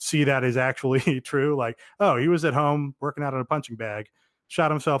just see that as actually true. Like, oh, he was at home working out in a punching bag, shot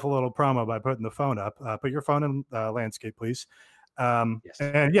himself a little promo by putting the phone up. Put your phone in landscape, please. Yes.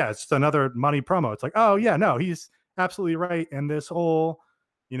 And yeah, it's another money promo. It's like, oh yeah, no, he's absolutely right. And this whole,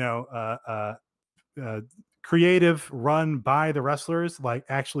 creative run by the wrestlers, like,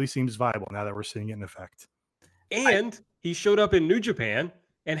 actually seems viable now that we're seeing it in effect. And he showed up in New Japan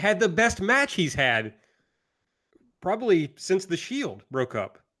and had the best match he's had probably since the Shield broke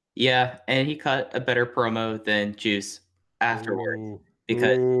up. Yeah, and he cut a better promo than Juice afterwards,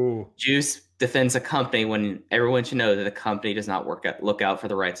 because Juice defends a company when everyone should know that the company does not look out for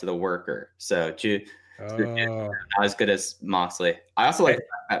the rights of the worker. So Juice not as good as Moxley. I also like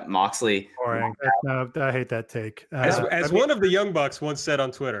that Moxley. Boring. No, I hate that take. As one of the Young Bucks once said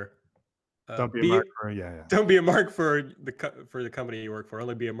on Twitter, don't be a mark for Don't be a mark for the company you work for.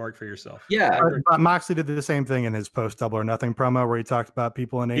 Only be a mark for yourself. Yeah. But Moxley did the same thing in his post Double or Nothing promo where he talked about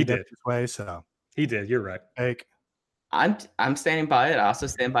people in AEW's way. So he did. You're right. Fake. I'm standing by it. I also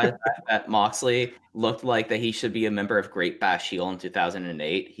stand by the fact that Moxley looked like that he should be a member of Great Bash Heel in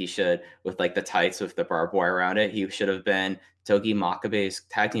 2008. He should, with like the tights with the barbed wire around it, he should have been Togi Makabe's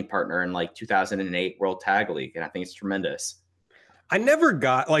tag team partner in like 2008 World Tag League, and I think it's tremendous. I never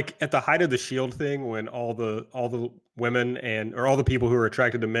got, like, at the height of the Shield thing, when all the women or all the people who were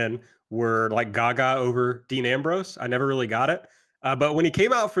attracted to men were like gaga over Dean Ambrose. I never really got it. But when he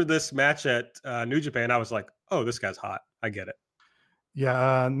came out for this match at New Japan, I was like, oh, this guy's hot. I get it.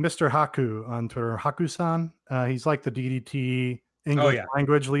 Yeah, Mr. Haku on Twitter, Haku-san, he's like the DDT English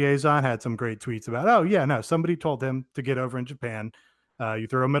language liaison, had some great tweets about, oh, yeah, no, somebody told him to get over in Japan. You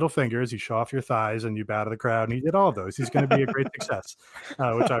throw middle fingers, you show off your thighs, and you bow to the crowd, and he did all of those. He's going to be a great success,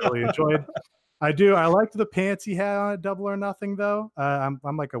 which I really enjoyed. I liked the pants he had on at Double or Nothing, though. I'm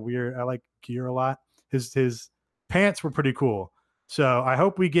like I like gear a lot. His pants were pretty cool. So I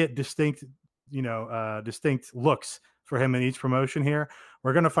hope we get distinct looks for him in each promotion here.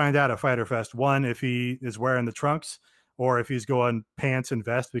 We're going to find out at Fyter Fest, one, if he is wearing the trunks or if he's going pants and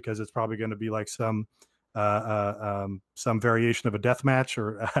vest, because it's probably going to be like some variation of a death match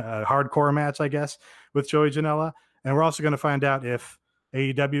or a hardcore match, I guess, with Joey Janela. And we're also going to find out if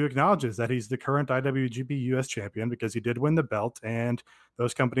AEW acknowledges that he's the current IWGP US champion, because he did win the belt, and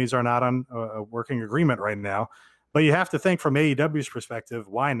those companies are not on a working agreement right now. But you have to think from AEW's perspective,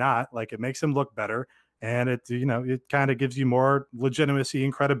 why not? Like, it makes him look better. And it, it kind of gives you more legitimacy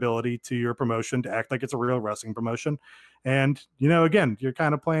and credibility to your promotion to act like it's a real wrestling promotion. And, again, you're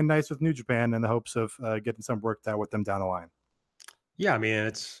kind of playing nice with New Japan in the hopes of getting some worked out with them down the line. Yeah, I mean,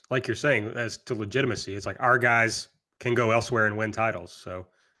 it's like you're saying, as to legitimacy, it's like our guys can go elsewhere and win titles. So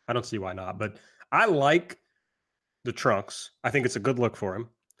I don't see why not. But I like the trunks. I think it's a good look for him.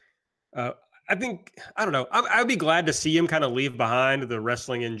 I don't know. I'd be glad to see him kind of leave behind the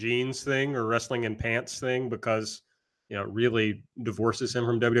wrestling in jeans thing or wrestling in pants thing, because, it really divorces him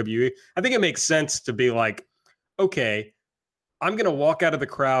from WWE. I think it makes sense to be like, okay, I'm going to walk out of the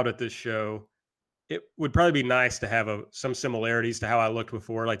crowd at this show. It would probably be nice to have some similarities to how I looked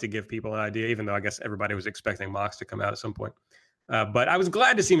before, like to give people an idea, even though I guess everybody was expecting Mox to come out at some point. But I was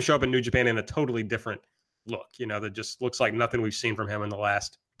glad to see him show up in New Japan in a totally different look, that just looks like nothing we've seen from him in the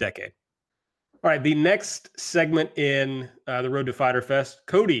last decade. All right, the next segment in the Road to Fyter Fest,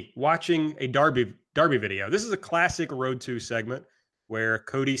 Cody watching a Darby video. This is a classic Road to segment where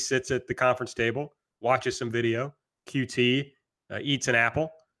Cody sits at the conference table, watches some video, QT eats an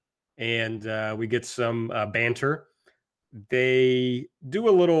apple, and we get some banter. They do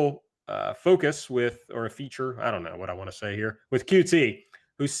a little focus or a feature, I don't know what I want to say here, with QT,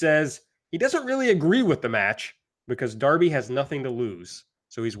 who says he doesn't really agree with the match because Darby has nothing to lose.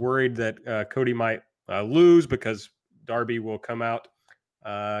 So he's worried that Cody might lose because Darby will come out,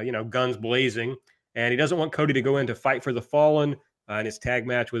 guns blazing. And he doesn't want Cody to go in to fight for the Fallen in his tag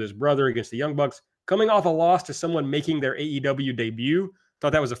match with his brother against the Young Bucks, coming off a loss to someone making their AEW debut.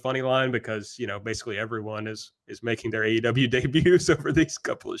 Thought that was a funny line because, basically everyone is making their AEW debuts over these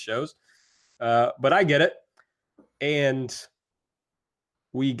couple of shows. But I get it. And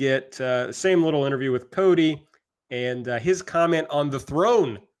we get the same little interview with Cody and his comment on the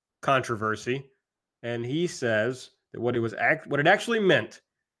Throne controversy. And he says that what it actually meant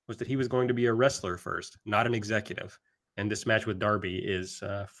was that he was going to be a wrestler first, not an executive. And this match with Darby is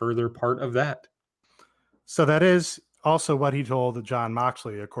further part of that. So that is also what he told John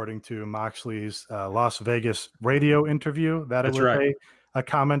Moxley, according to Moxley's Las Vegas radio interview, that it was right. a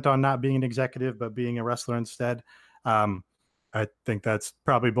comment on not being an executive, but being a wrestler instead. I think that's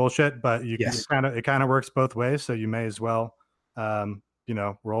probably bullshit, but it kind of works both ways. So you may as well,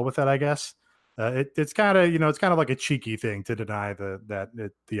 roll with it, I guess. It's kind of, it's kind of like a cheeky thing to deny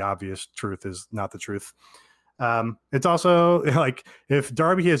the obvious truth is not the truth. It's also like, if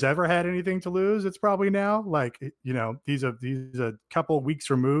Darby has ever had anything to lose, it's probably now. Like, he's a couple weeks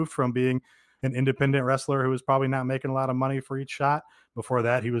removed from being an independent wrestler who was probably not making a lot of money for each shot. Before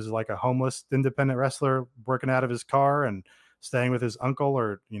that, he was like a homeless independent wrestler working out of his car and staying with his uncle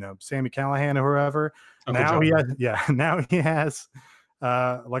or, Sammy Callahan or whoever. Now he has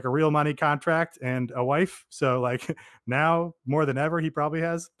like a real money contract and a wife. So like now more than ever, he probably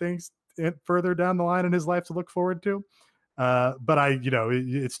has things further down the line in his life to look forward to. But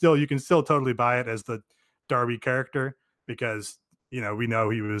it's still, you can still totally buy it as the Darby character because, we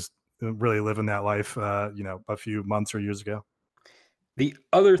know he was really living that life, a few months or years ago. The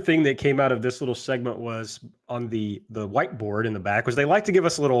other thing that came out of this little segment was on the whiteboard in the back, was they like to give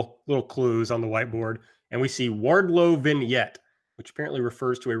us little clues on the whiteboard. And we see Wardlow vignette, which apparently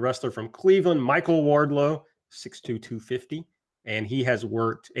refers to a wrestler from Cleveland, Michael Wardlow, 6'2", 250. And he has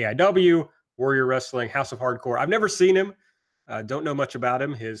worked AIW, Warrior Wrestling, House of Hardcore. I've never seen him. Don't know much about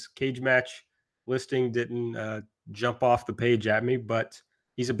him. His cage match listing didn't jump off the page at me, but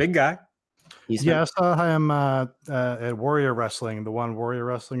he's a big guy. I saw him at Warrior Wrestling, the one Warrior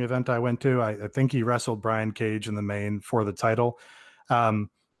Wrestling event I went to. I think he wrestled Brian Cage in the main for the title. I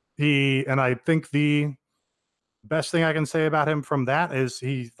think the best thing I can say about him from that is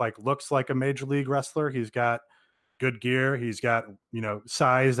he looks like a major league wrestler. He's got good gear. He's got,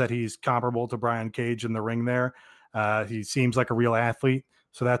 size that he's comparable to Brian Cage in the ring there. He seems like a real athlete.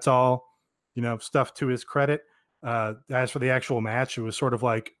 So that's all, stuff to his credit. As for the actual match, it was sort of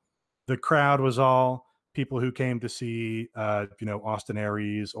like the crowd was all people who came to see, Austin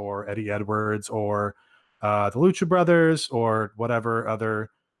Aries or Eddie Edwards or the Lucha Brothers or whatever other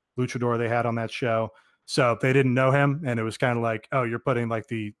luchador they had on that show. So they didn't know him, and it was kind of like, oh, you're putting like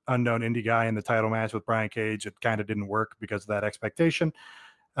the unknown indie guy in the title match with Brian Cage. It kind of didn't work because of that expectation.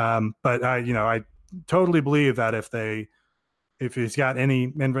 But I totally believe that if he's got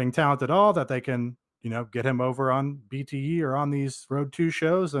any in-ring talent at all, that they can, get him over on BTE or on these Road 2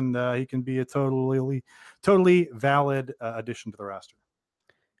 shows, and he can be a totally valid addition to the roster.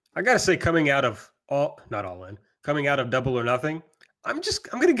 I got to say, coming out of coming out of Double or Nothing. I'm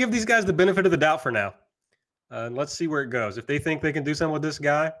going to give these guys the benefit of the doubt for now. And let's see where it goes. If they think they can do something with this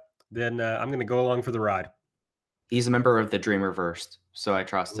guy, then I'm going to go along for the ride. He's a member of the Dreamverse, so I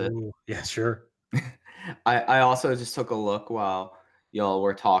trust it. Ooh, yeah, sure. I also just took a look while y'all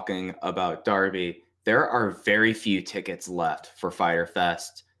were talking about Darby. There are very few tickets left for Fyter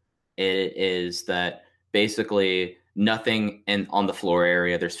Fest. It is that basically nothing on the floor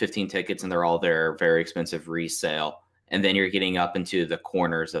area. There's 15 tickets and they're all there, very expensive resale. And then you're getting up into the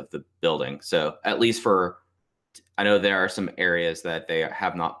corners of the building. So at least I know there are some areas that they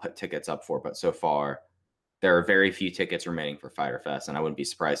have not put tickets up for, but so far there are very few tickets remaining for Fyter Fest. And I wouldn't be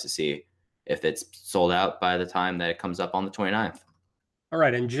surprised to see if it's sold out by the time that it comes up on the 29th. All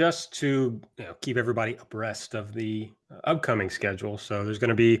right. And just to keep everybody abreast of the upcoming schedule. So there's going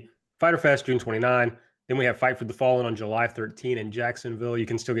to be Fyter Fest June 29. Then we have Fight for the Fallen on July 13 in Jacksonville. You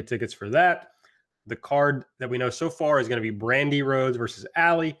can still get tickets for that. The card that we know so far is going to be Brandy Rhodes versus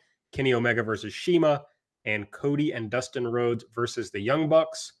Ali, Kenny Omega versus Shima, and Cody and Dustin Rhodes versus the Young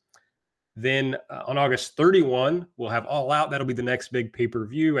Bucks. Then on August 31, we'll have All Out. That'll be the next big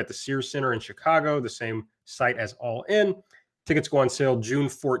pay-per-view at the Sears Center in Chicago, the same site as All In. Tickets go on sale June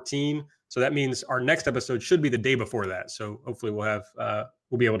 14. So that means our next episode should be the day before that. So hopefully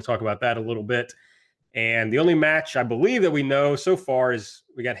we'll be able to talk about that a little bit. And the only match I believe that we know so far is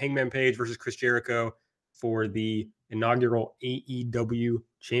we got Hangman Page versus Chris Jericho for the inaugural AEW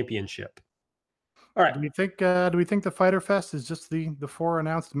Championship. All right. Do we think the Fyter Fest is just the 4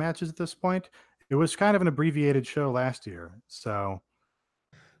 announced matches at this point? It was kind of an abbreviated show last year, so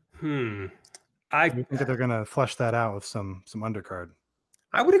I think that they're going to flesh that out with some undercard.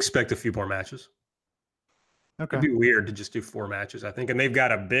 I would expect a few more matches. Okay, it'd be weird to just do 4 matches, I think, and they've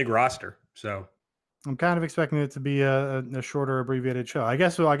got a big roster, so I'm kind of expecting it to be a shorter abbreviated show. I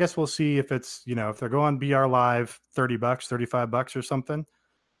guess we'll see if it's if they're going BR Live $30, $35 or something.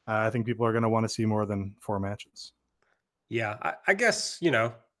 I think people are going to want to see more than 4 matches. Yeah, I guess,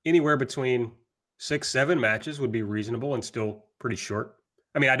 anywhere between 6-7 matches would be reasonable and still pretty short.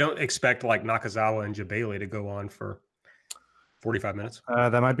 I mean, I don't expect like Nakazawa and Jabali to go on for 45 minutes.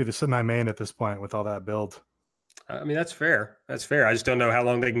 That might be the semi-main at this point with all that build. I mean, that's fair. That's fair. I just don't know how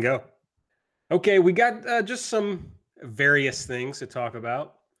long they can go. Okay, we got just some various things to talk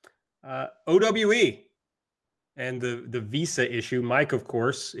about. OWE. And the visa issue. Mike, of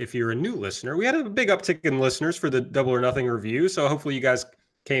course, if you're a new listener, we had a big uptick in listeners for the Double or Nothing review. So hopefully you guys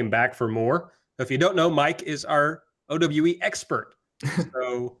came back for more. If you don't know, Mike is our OWE expert.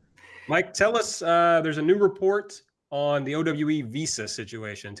 So Mike, tell us, there's a new report on the OWE visa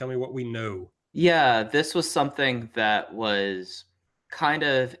situation. Tell me what we know. Yeah, this was something that was kind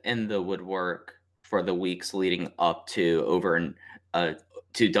of in the woodwork for the weeks leading up to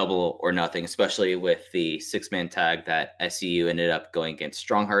to Double or Nothing, especially with the 6-man tag that SCU ended up going against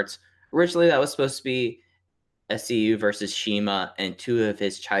Strong Hearts. Originally, that was supposed to be SCU versus Shima and 2 of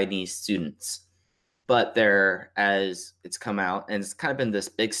his Chinese students. But as it's come out, and it's kind of been this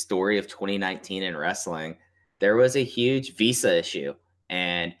big story of 2019 in wrestling, there was a huge visa issue.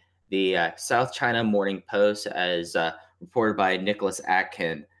 And the South China Morning Post, as reported by Nicholas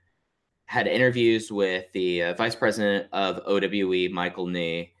Atkin, had interviews with the vice president of OWE, Michael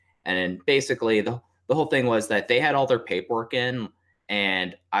Nee, and basically the whole thing was that they had all their paperwork in,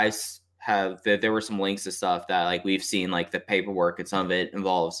 and there were some links to stuff that like we've seen, like the paperwork, and some of it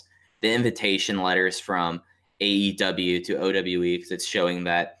involves the invitation letters from AEW to OWE because it's showing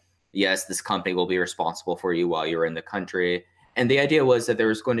that yes, this company will be responsible for you while you're in the country. And the idea was that there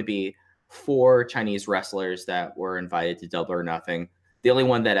was going to be 4 Chinese wrestlers that were invited to Double or Nothing. The only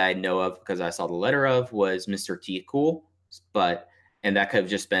one that I know of, because I saw the letter of, was Mr. T Cool, and that could have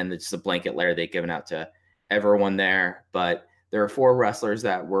just been just a blanket letter they'd given out to everyone there. But there are 4 wrestlers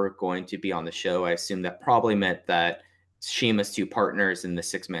that were going to be on the show. I assume that probably meant that Shima's 2 partners in the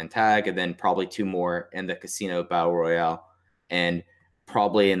 6-man tag, and then probably 2 more in the Casino Battle Royale. And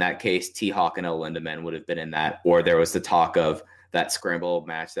probably in that case, T-Hawk and El Lindaman would have been in that. Or there was the talk of that scramble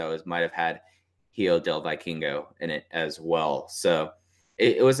match that might have had Hijo del Vikingo in it as well. So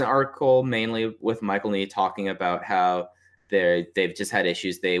it was an article mainly with Michael Nee talking about how they've just had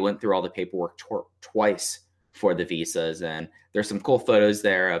issues. They went through all the paperwork twice for the visas, and there's some cool photos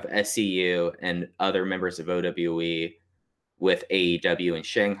there of SCU and other members of OWE with AEW in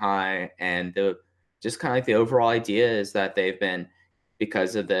Shanghai. And just kind of like the overall idea is that they've been,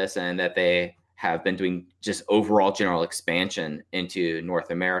 because of this, and that they have been doing just overall general expansion into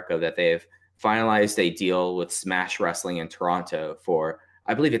North America, that they've finalized a deal with Smash Wrestling in Toronto for,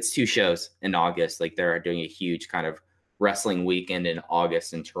 I believe it's 2 shows in August. Like they're doing a huge kind of wrestling weekend in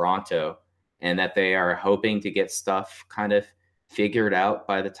August in Toronto. and that they are hoping to get stuff kind of figured out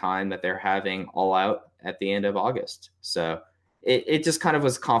by the time that they're having All Out at the end of August. So it just kind of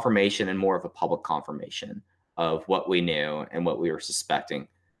was confirmation, and more of a public confirmation of what we knew and what we were suspecting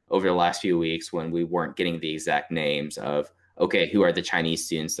over the last few weeks, when we weren't getting the exact names of, okay, who are the Chinese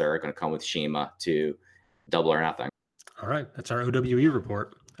students that are going to come with CIMA to Double or Nothing. All right. That's our OWE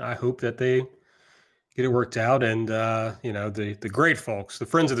report. I hope that they get it worked out, and the great folks, the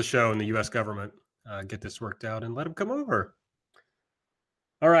friends of the show and the U.S. government, get this worked out and let them come over.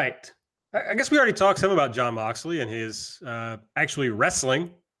 All right. I guess we already talked some about Jon Moxley and his actually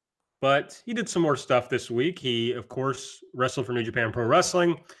wrestling, but he did some more stuff this week. He, of course, wrestled for New Japan Pro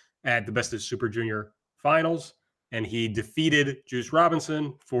Wrestling at the Best of Super Junior Finals, and he defeated Juice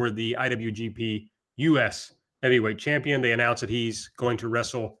Robinson for the IWGP U.S. Heavyweight Champion. They announced that he's going to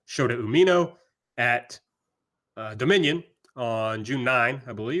wrestle Shota Umino at Dominion on June 9,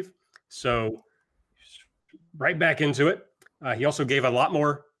 I believe. So right back into it. He also gave a lot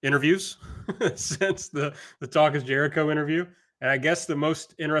more interviews since the Talk is Jericho interview. And I guess the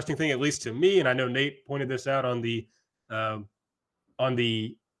most interesting thing, at least to me, and I know Nate pointed this out on the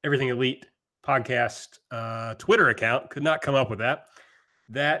Everything Elite podcast Twitter account, could not come up with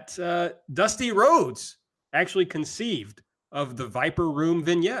that Dusty Rhodes actually conceived of the Viper Room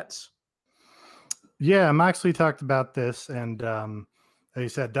vignettes. Yeah, Moxley talked about this, and he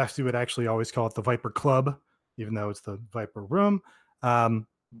said Dusty would actually always call it the Viper Club, even though it's the Viper Room.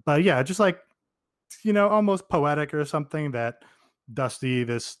 But yeah, just like, almost poetic or something, that Dusty,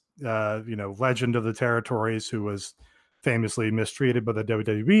 this, legend of the territories who was famously mistreated by the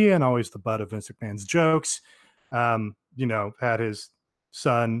WWE and always the butt of Vince McMahon's jokes, had his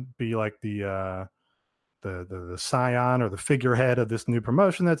son be like the scion or the figurehead of this new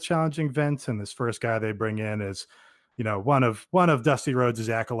promotion that's challenging Vince. And this first guy they bring in is, one of Dusty Rhodes'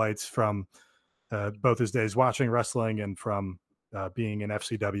 acolytes from both his days watching wrestling and from being in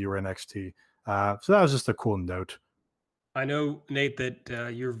FCW or NXT. So that was just a cool note. I know, Nate,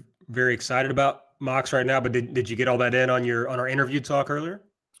 that you're very excited about Mox right now, but did you get all that in on our interview talk earlier?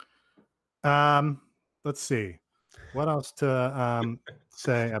 Let's see. What else to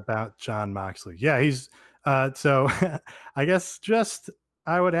say about Jon Moxley? Yeah, he's so I guess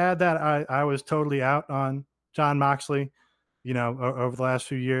I would add that I was totally out on Jon Moxley, over the last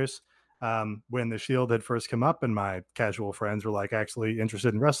few years. When the Shield had first come up, and my casual friends were like actually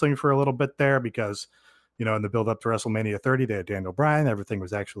interested in wrestling for a little bit there, because, in the build up to WrestleMania 30, they had Daniel Bryan. Everything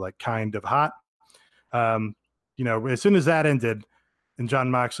was actually like kind of hot. As soon as that ended and Jon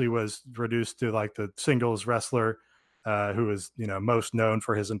Moxley was reduced to like the singles wrestler, who was, most known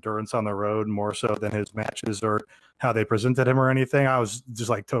for his endurance on the road, more so than his matches or how they presented him or anything, I was just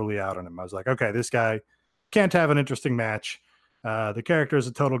like totally out on him. I was like, okay, this guy can't have an interesting match. The character is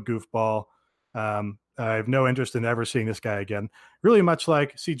a total goofball. I have no interest in ever seeing this guy again. Really much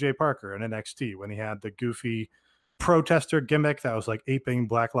like CJ Parker in NXT, when he had the goofy protester gimmick that was like aping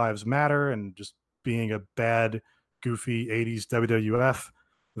Black Lives Matter and just being a bad, goofy 80s WWF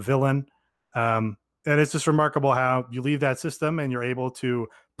villain. And it's just remarkable how you leave that system and you're able to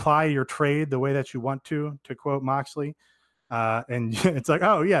ply your trade the way that you want to quote Moxley. And it's like,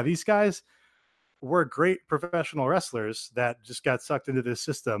 oh yeah, these guys were great professional wrestlers that just got sucked into this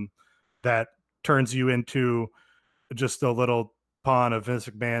system that turns you into just a little pawn of Vince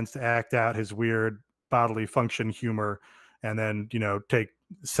McMahon's to act out his weird bodily function humor, and then, take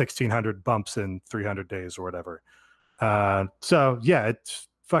 1,600 bumps in 300 days or whatever. So yeah, it's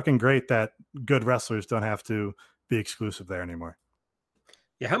fucking great that good wrestlers don't have to be exclusive there anymore.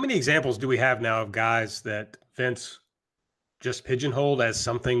 Yeah. How many examples do we have now of guys that Vince just pigeonholed as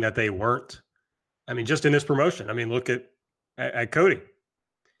something that they weren't? I mean, just in this promotion, look at Cody,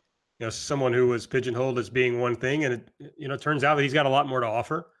 someone who was pigeonholed as being one thing, and it turns out that he's got a lot more to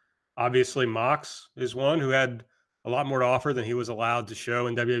offer. Obviously, Mox is one who had a lot more to offer than he was allowed to show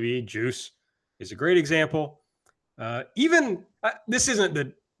in WWE. Juice is a great example. This isn't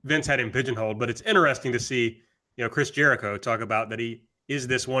that Vince had him pigeonholed, but it's interesting to see, Chris Jericho talk about that he is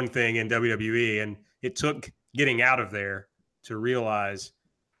this one thing in WWE, and it took getting out of there to realize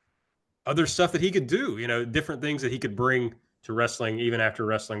other stuff that he could do, different things that he could bring to wrestling, even after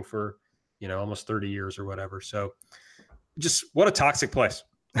wrestling for, almost 30 years or whatever. So just what a toxic place.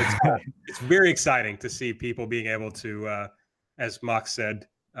 It's very exciting to see people being able to, as Mox said,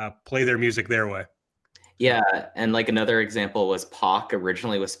 play their music their way. Yeah. And like another example was Pac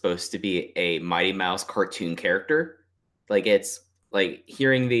originally was supposed to be a Mighty Mouse cartoon character. Like, it's like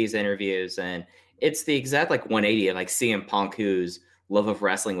hearing these interviews, and it's the exact like 180 of like CM Punk, whose love of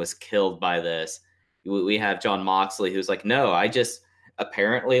wrestling was killed by this. We have Jon Moxley, who's like, no, I just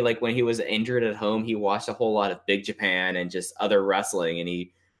apparently, like when he was injured at home, he watched a whole lot of Big Japan and just other wrestling, and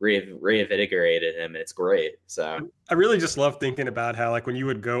he reinvigorated him, and it's great. So I really just love thinking about how, like, when you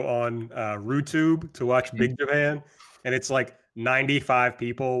would go on RooTube to watch Big Japan, and it's like 95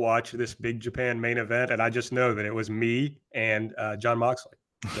 people watch this Big Japan main event, and I just know that it was me and John Moxley.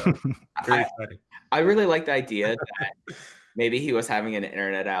 So, very exciting. I really like the idea that maybe he was having an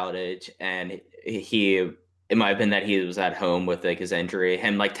internet outage, and it might have been that he was at home with like his injury,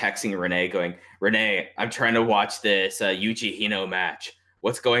 him like texting Renee going, Renee, I'm trying to watch this Yuji Hino match.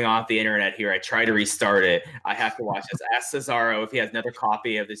 What's going on with the internet here? I try to restart it. I have to watch this. Ask Cesaro if he has another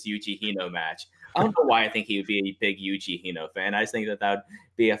copy of this Yuji Hino match. I don't know why I think he would be a big Yuji Hino fan. I just think that would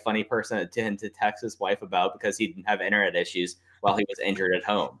be a funny person to him to text his wife about, because he didn't have internet issues while he was injured at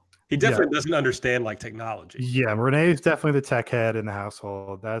home. He definitely doesn't understand like technology. Yeah, Renee's definitely the tech head in the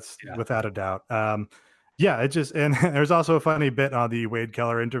household. That's without a doubt. It just, and there's also a funny bit on the Wade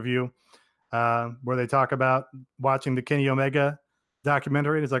Keller interview where they talk about watching the Kenny Omega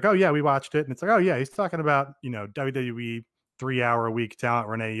documentary. And it's like, oh yeah, we watched it. And it's like, oh yeah, he's talking about, WWE 3-hour-a-week talent,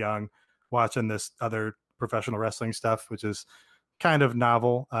 Renee Young, watching this other professional wrestling stuff, which is kind of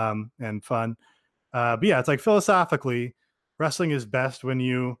novel and fun. But yeah, it's like philosophically, wrestling is best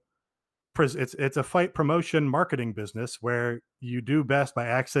when it's a fight promotion marketing business where you do best by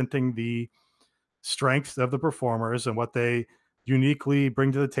accenting the strengths of the performers and what they uniquely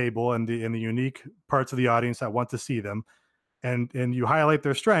bring to the table, and the unique parts of the audience that want to see them, and you highlight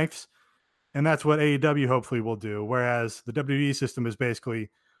their strengths, and that's what AEW hopefully will do. Whereas the WWE system is basically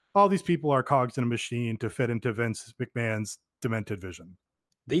all these people are cogs in a machine to fit into Vince McMahon's demented vision.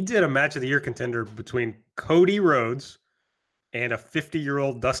 They did a match of the year contender between Cody Rhodes and a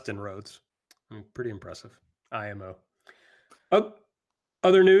 50-year-old Dustin Rhodes. Pretty impressive. IMO. Oh,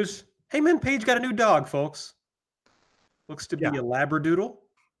 other news. Hangman Page got a new dog, folks. Looks to be a Labradoodle.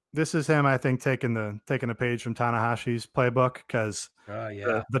 This is him, I think, taking a page from Tanahashi's playbook, because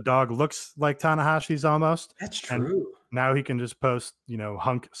the dog looks like Tanahashi's almost. That's true. And now he can just post,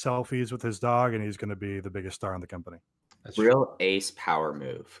 hunk selfies with his dog, and he's going to be the biggest star in the company. That's real true. Ace power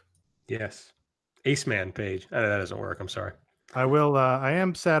move. Yes. Ace Man Page. That doesn't work. I'm sorry. I will. I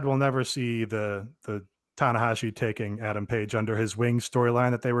am sad we'll never see the Tanahashi taking Adam Page under his wing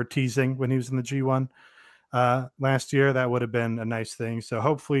storyline that they were teasing when he was in the G1 last year. That would have been a nice thing. So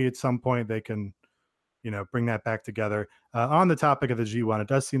hopefully at some point they can, bring that back together. On the topic of the G1, it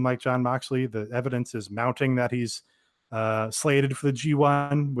does seem like John Moxley, the evidence is mounting that he's slated for the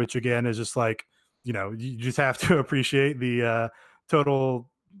G1, which again is just like, you just have to appreciate the total,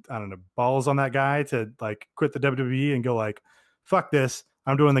 I don't know, balls on that guy to like quit the WWE and go like, fuck this.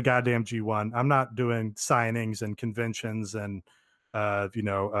 I'm doing the goddamn G1. I'm not doing signings and conventions and,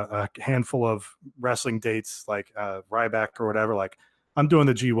 a handful of wrestling dates like Ryback or whatever. Like, I'm doing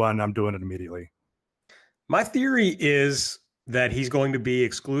the G1. I'm doing it immediately. My theory is that he's going to be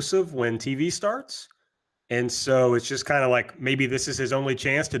exclusive when TV starts. And so it's just kind of like, maybe this is his only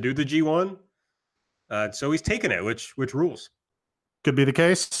chance to do the G1. So he's taking it, which rules. Could be the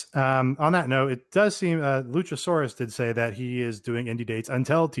case. On that note, it does seem Luchasaurus did say that he is doing indie dates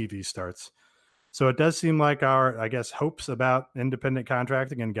until TV starts. So it does seem like our, I guess, hopes about independent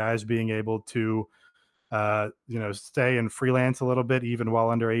contracting and guys being able to, stay and freelance a little bit, even while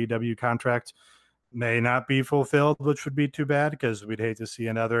under AEW contract, may not be fulfilled, which would be too bad, because we'd hate to see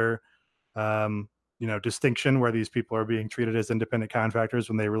another, distinction where these people are being treated as independent contractors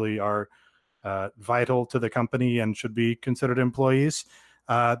when they really are vital to the company and should be considered employees.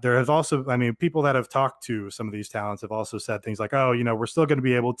 There have also, people that have talked to some of these talents have also said things like, oh, we're still going to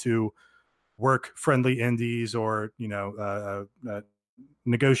be able to work friendly indies or,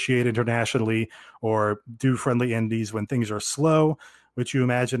 negotiate internationally or do friendly indies when things are slow, which you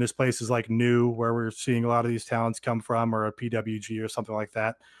imagine is places like New, where we're seeing a lot of these talents come from, or a PWG or something like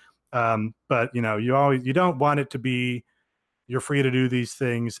that. But, you don't want it to be, you're free to do these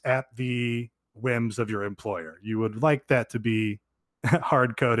things at the whims of your employer. You would like that to be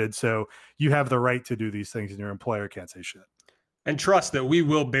hard coded, so you have the right to do these things and your employer can't say shit. And trust that we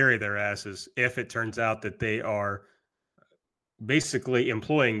will bury their asses if it turns out that they are basically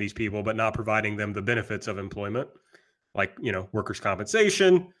employing these people but not providing them the benefits of employment, like, workers'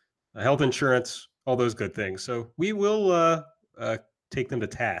 compensation, health insurance, all those good things. So we will take them to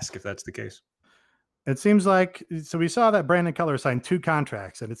task if that's the case. It seems like, so we saw that Brandon Cutler signed 2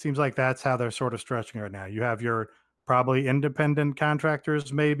 contracts, and it seems like that's how they're sort of stretching right now. You have your probably independent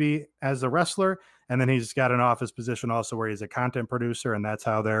contractors maybe as a wrestler, and then he's got an office position also where he's a content producer, and that's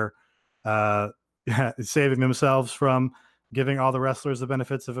how they're saving themselves from giving all the wrestlers the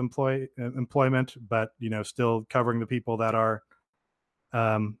benefits of employment, but still covering the people that are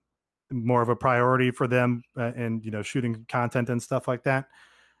more of a priority for them and, shooting content and stuff like that.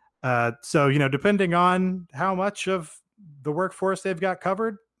 So, depending on how much of the workforce they've got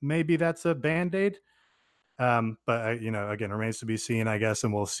covered, maybe that's a Band-Aid. But again, remains to be seen, I guess,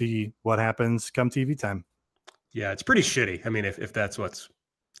 and we'll see what happens come TV time. Yeah, it's pretty shitty. I mean, if that's what's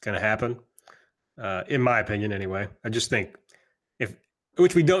going to happen, in my opinion, anyway. I just think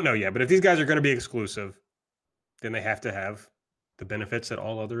which we don't know yet, but if these guys are going to be exclusive, then they have to have the benefits that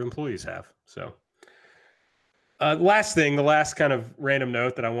all other employees have. So, the last kind of random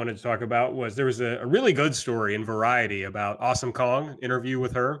note that I wanted to talk about was there was a really good story in Variety about Awesome Kong, interview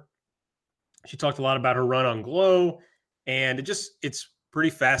with her. She talked a lot about her run on Glow, and it's pretty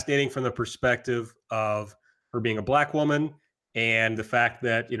fascinating from the perspective of her being a Black woman and the fact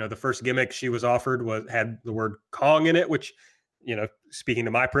that, the first gimmick she was offered had the word Kong in it, which, speaking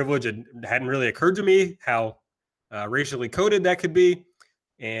to my privilege, it hadn't really occurred to me how racially coded that could be.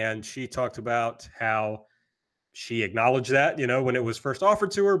 And she talked about how she acknowledged that, when it was first offered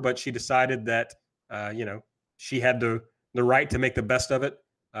to her, but she decided that, she had the right to make the best of it.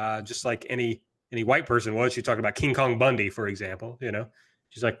 Just like any white person was. She talked about King Kong Bundy, for example.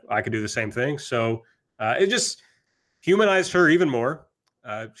 She's like, I could do the same thing. So it just humanized her even more.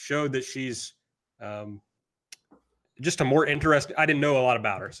 Showed that she's just a more interesting. I didn't know a lot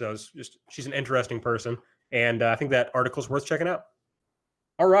about her, so she's an interesting person, and I think that article's worth checking out.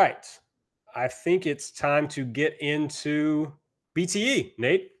 All right, I think it's time to get into BTE.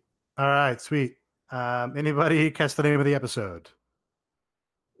 Nate. All right, sweet. Anybody catch the name of the episode?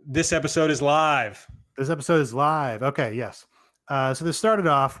 This episode is live. Okay, yes. So this started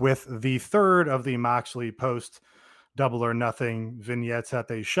off with the third of the Moxley post Double or Nothing vignettes that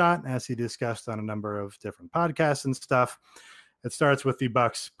they shot, as he discussed on a number of different podcasts and stuff. It starts with the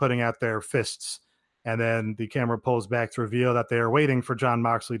Bucks putting out their fists, and then the camera pulls back to reveal that they are waiting for Jon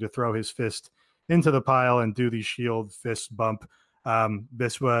Moxley to throw his fist into the pile and do the Shield fist bump.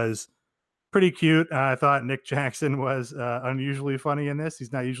 This was pretty cute. I thought Nick Jackson was unusually funny in this.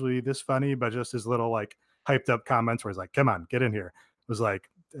 He's not usually this funny, but just his little hyped up comments where he's like, come on, get in here, was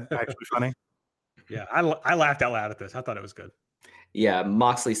actually funny. Yeah, I laughed out loud at this. I thought it was good. Yeah,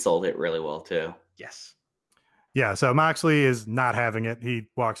 Moxley sold it really well too. Yes. Yeah, so Moxley is not having it. He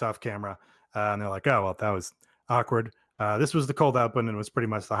walks off camera, and they're like, oh, well, that was awkward. This was the cold open and was pretty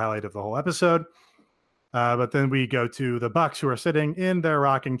much the highlight of the whole episode. But then we go to the Bucks, who are sitting in their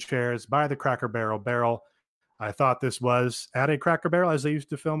rocking chairs by the Cracker Barrel. I thought this was at a Cracker Barrel, as they used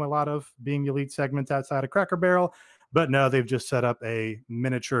to film a lot of Being Elite segments outside of Cracker Barrel. But no, they've just set up a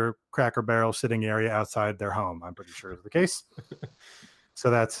miniature Cracker Barrel sitting area outside their home. I'm pretty sure is the case.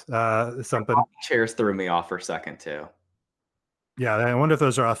 So that's something. Chairs threw me off for a second too. Yeah, I wonder if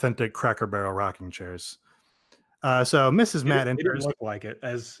those are authentic Cracker Barrel rocking chairs. So Mrs. Matt enters. It didn't look like it.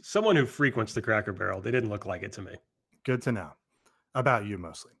 As someone who frequents the Cracker Barrel, they didn't look like it to me. Good to know. About you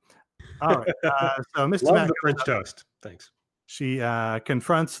mostly. All right. So Mrs. Love Matt the French toast. Thanks. She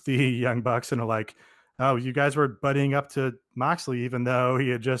confronts the Young Bucks and are like, oh, you guys were buddying up to Moxley, even though he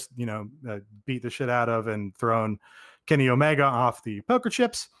had just, beat the shit out of and thrown Kenny Omega off the poker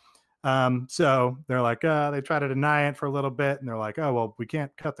chips. So they're like, they try to deny it for a little bit. And they're like, oh, well, we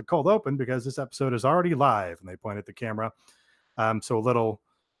can't cut the cold open because this episode is already live. And they point at the camera. So a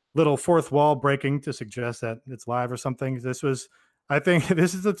little fourth wall breaking to suggest that it's live or something. I think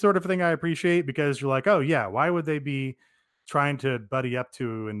this is the sort of thing I appreciate, because you're like, oh yeah, why would they be trying to buddy up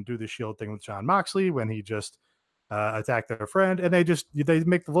to and do the Shield thing with Jon Moxley when he just attacked their friend? And they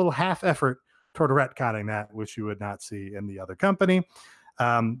make the little half effort toward retconning that, which you would not see in the other company.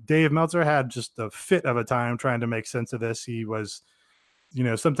 Dave Meltzer had just a fit of a time trying to make sense of this. He was,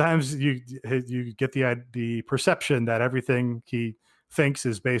 sometimes you get the perception that everything he thinks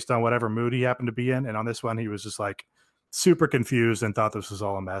is based on whatever mood he happened to be in. And on this one, he was just super confused and thought this was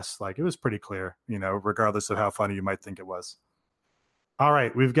all a mess. It was pretty clear, regardless of how funny you might think it was. All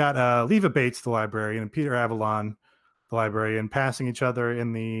right, we've got Leva Bates, the librarian, and Peter Avalon, the librarian, passing each other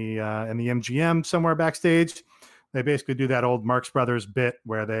in the MGM somewhere backstage. They basically do that old Marx Brothers bit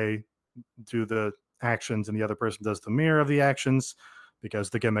where they do the actions and the other person does the mirror of the actions, because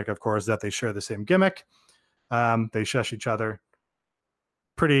the gimmick, of course, is that they share the same gimmick. They shush each other.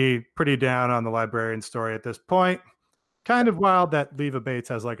 Pretty down on the librarian story at this point. Kind of wild that Leva Bates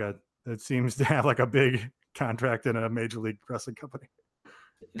has it seems to have a big contract in a major league wrestling company.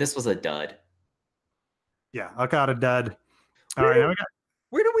 This was a dud. Yeah, Okada dud. All right,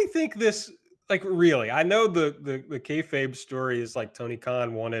 where do we think this? Really, I know the kayfabe story is Tony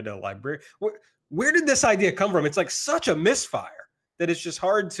Khan wanted a librarian. Where did this idea come from? It's such a misfire that it's just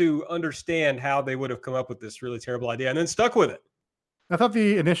hard to understand how they would have come up with this really terrible idea and then stuck with it. I thought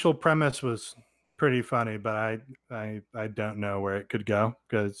the initial premise was pretty funny, but I don't know where it could go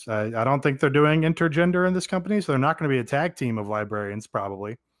because I don't think they're doing intergender in this company, so they're not going to be a tag team of librarians.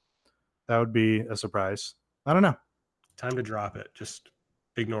 Probably that would be a surprise. I don't know. Time to drop it. Just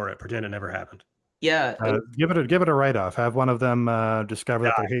ignore it. Pretend it never happened. Yeah, give it a write off. Have one of them discover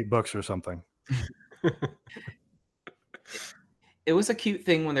that they hate books or something. it was a cute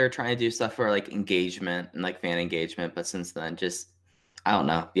thing when they were trying to do stuff for like engagement and like fan engagement, but since then, just I don't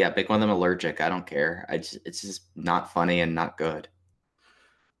know. Yeah, make one of them allergic. I don't care. It's just not funny and not good.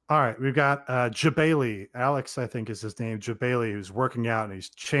 All right, we've got Jabali. Alex, I think is his name. Jabali, who's working out and he's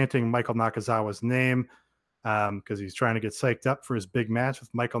chanting Michael Nakazawa's name because he's trying to get psyched up for his big match with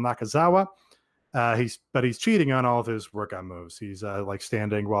Michael Nakazawa. He's cheating on all of his workout moves. He's like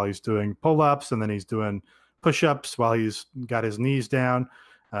standing while he's doing pull-ups, and then he's doing push-ups while he's got his knees down.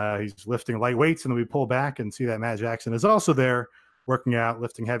 He's lifting light weights, and then we pull back and see that Matt Jackson is also there working out,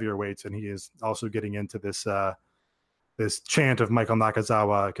 lifting heavier weights, and he is also getting into this this chant of Michael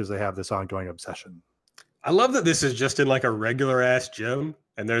Nakazawa because they have this ongoing obsession. I love that this is just in like a regular ass gym,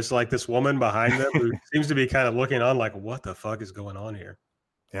 and there's like this woman behind them who seems to be kind of looking on like, what the fuck is going on here?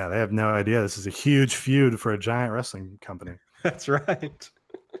 Yeah, they have no idea. This is a huge feud for a giant wrestling company. That's right.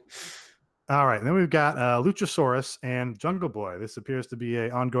 All right, and then we've got Luchasaurus and Jungle Boy. This appears to be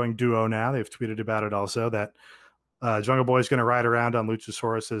an ongoing duo now. They've tweeted about it also that Jungle Boy is going to ride around on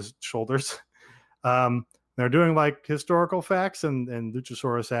Luchasaurus's shoulders. They're doing like historical facts, and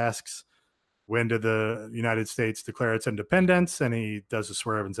Luchasaurus asks, when did the United States declare its independence? And he does a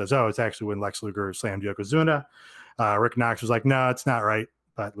swerve and says, oh, it's actually when Lex Luger slammed Yokozuna. Rick Knox was like, no, it's not right.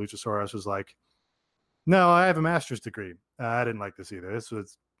 But Luchasaurus was like, no, I have a master's degree. I didn't like this either. This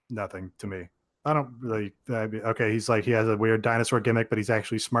was nothing to me. I don't really. Okay, he's like, he has a weird dinosaur gimmick, but he's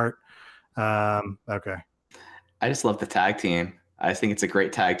actually smart. Okay. I just love the tag team. I think it's a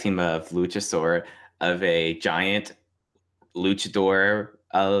great tag team of Luchasaur, of a giant luchador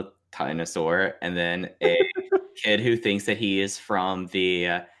dinosaur, and then a kid who thinks that he is from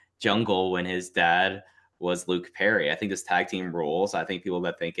the jungle when his dad was Luke Perry. I think this tag team rules. I think people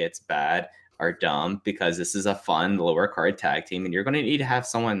that think it's bad are dumb because this is a fun lower card tag team, and you're going to need to have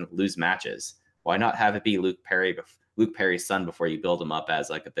someone lose matches. Why not have it be Luke Perry's son before you build him up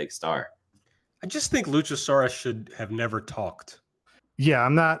as like a big star? I just think Luchasaurus should have never talked. Yeah,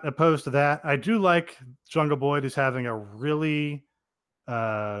 I'm not opposed to that. I do like Jungle Boy just having a really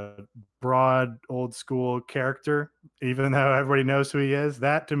broad, old school character, even though everybody knows who he is.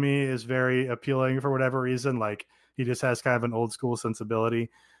 That to me is very appealing for whatever reason. Like he just has kind of an old school sensibility.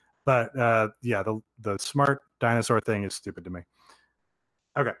 But yeah, the smart dinosaur thing is stupid to me.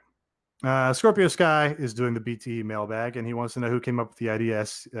 Okay. Scorpio Sky is doing the BT mailbag, and he wants to know who came up with the idea,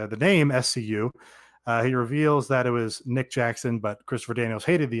 the name SCU. He reveals that it was Nick Jackson, but Christopher Daniels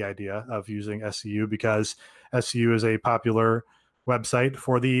hated the idea of using SCU because SCU is a popular website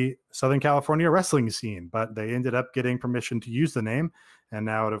for the Southern California wrestling scene, but they ended up getting permission to use the name, and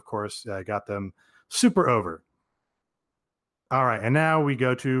now it, of course, got them super over. All right, and now we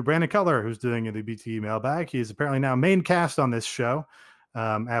go to Brandon Cutler, who's doing the BT mailbag. He is apparently now main cast on this show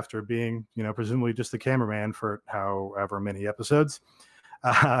after being, presumably just the cameraman for however many episodes.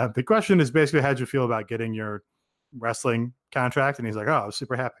 The question is basically, how'd you feel about getting your wrestling contract? And he's like, oh, I was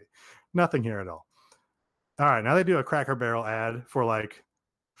super happy. Nothing here at all. All right, now they do a Cracker Barrel ad for like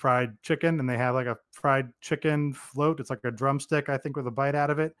fried chicken, and they have like a fried chicken float. It's like a drumstick, I think, with a bite out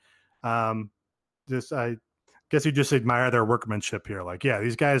of it. I guess you just admire their workmanship here. Like, yeah,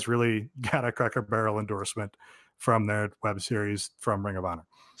 these guys really got a Cracker Barrel endorsement from their web series from Ring of Honor.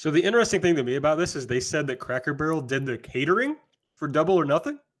 So the interesting thing to me about this is they said that Cracker Barrel did the catering for Double or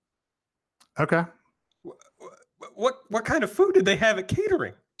Nothing. Okay. What kind of food did they have at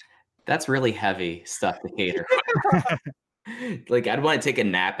catering? That's really heavy stuff to cater. Like, I'd want to take a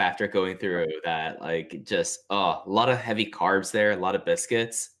nap after going through that. Like, just a lot of heavy carbs there, a lot of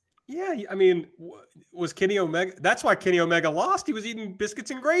biscuits. Yeah, I mean, was Kenny Omega? That's why Kenny Omega lost. He was eating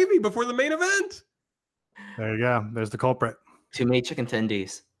biscuits and gravy before the main event. There you go. There's the culprit. Too many chicken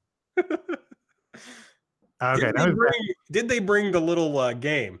tendies. Okay. Did they bring the little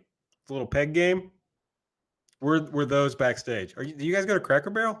game, the little peg game? Were those backstage? Do you guys go to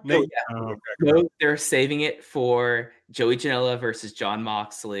Cracker Barrel? No, yeah. They're saving it for Joey Janela versus Jon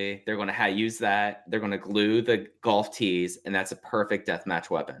Moxley. They're going to use that. They're going to glue the golf tees, and that's a perfect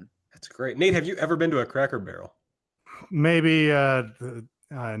deathmatch weapon. That's great. Nate, have you ever been to a Cracker Barrel? Maybe in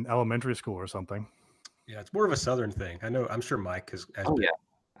elementary school or something. Yeah, it's more of a Southern thing. I know. I'm sure Mike has. Yeah,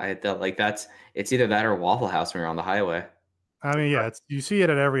 it's either that or Waffle House when you're on the highway. I mean, yeah, you see it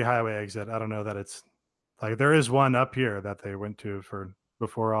at every highway exit. I don't know that it's Like there is one up here that they went to for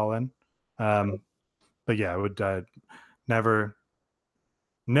before All In. But yeah, I would never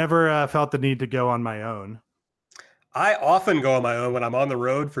felt the need to go on my own. I often go on my own when I'm on the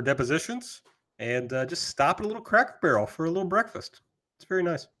road for depositions and just stop at a little Cracker Barrel for a little breakfast. It's very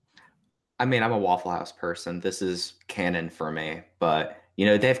nice. I mean, I'm a Waffle House person. This is canon for me, but you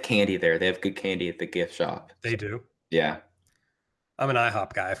know, they have candy there. They have good candy at the gift shop. They do. Yeah. I'm an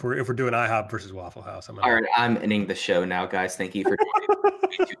IHOP guy. If we're doing IHOP versus Waffle House, I'm all right. I'm ending the show now, guys. Thank you for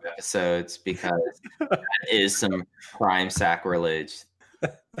doing 2 episodes because that is some prime sacrilege.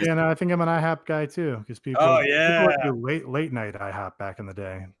 Yeah, no, I think I'm an IHOP guy too because people. Oh yeah, people would do late night IHOP back in the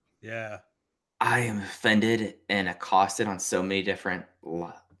day. Yeah. I am offended and accosted on so many different.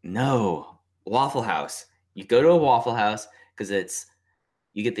 No, Waffle House. You go to a Waffle House because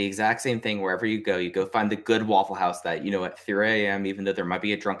you get the exact same thing wherever you go. You go find the good Waffle House that, you know, at 3 a.m., even though there might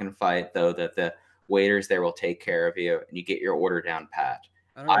be a drunken fight, though, that the waiters there will take care of you and you get your order down pat.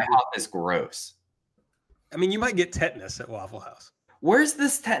 IHOP is gross. I mean, you might get tetanus at Waffle House. Where's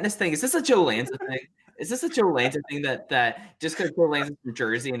this tetanus thing? Is this a Joe Lanza thing? Is this a Joe Lanza thing that just because Joe Lanza's from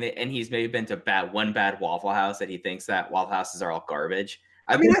Jersey and he's maybe been to one bad Waffle House that he thinks that Waffle Houses are all garbage?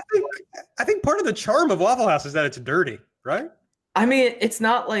 I think part of the charm of Waffle House is that it's dirty, right? I mean, it's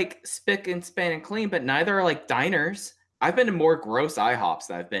not like spick and span and clean, but neither are like diners. I've been to more gross IHOPs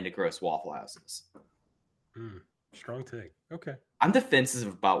than I've been to gross Waffle Houses. Strong take. Okay. I'm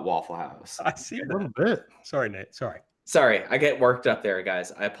defensive about Waffle House. I see that. A little bit. Sorry, Nate. Sorry, I get worked up there,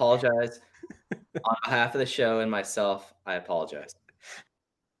 guys. I apologize. On behalf of the show and myself, I apologize.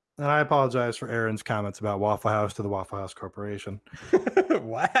 And I apologize for Aaron's comments about Waffle House to the Waffle House Corporation.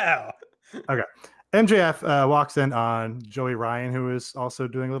 Wow. Okay. MJF walks in on Joey Ryan, who is also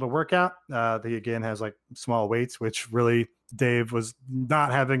doing a little workout. He again has like small weights, which really Dave was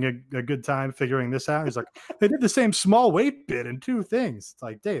not having a good time figuring this out. He's like, they did the same small weight bit in 2 things. It's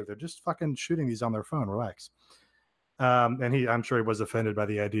like, Dave, they're just fucking shooting these on their phone. Relax. And I'm sure he was offended by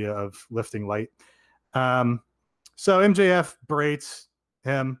the idea of lifting light. So MJF berates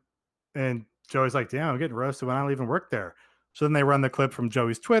him, and Joey's like, damn, I'm getting roasted when I don't even work there. So then they run the clip from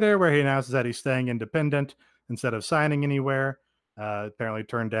Joey's Twitter where he announces that he's staying independent instead of signing anywhere. Apparently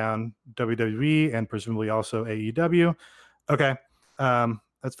turned down WWE and presumably also AEW. Okay.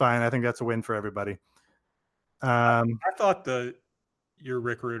 That's fine. I think that's a win for everybody. I thought your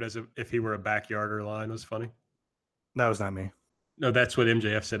Rick Rude as if he were a backyarder line was funny. That was not me. No, that's what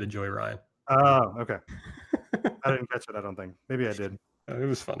MJF said to Joey Ryan. Oh, okay. I didn't catch it, I don't think. Maybe I did. It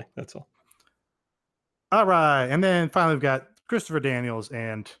was funny. That's all. All right. And then finally, we've got Christopher Daniels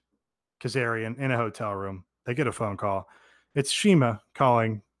and Kazarian in a hotel room. They get a phone call. It's Shima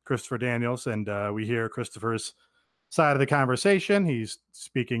calling Christopher Daniels, and we hear Christopher's side of the conversation. He's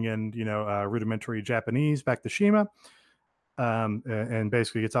speaking in, rudimentary Japanese back to Shima, and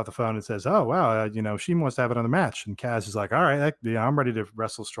basically gets off the phone and says, oh, wow, Shima wants to have another match. And Kaz is like, all right, I'm ready to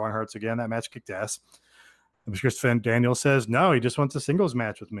wrestle Strong Hearts again. That match kicked ass. And Christopher Daniels says, no, he just wants a singles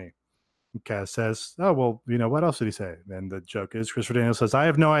match with me. Kaz says, oh, well, what else did he say? And the joke is Christopher Daniels says, I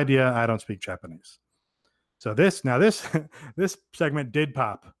have no idea. I don't speak Japanese. So this segment did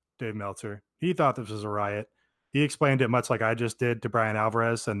pop Dave Meltzer. He thought this was a riot. He explained it much like I just did to Brian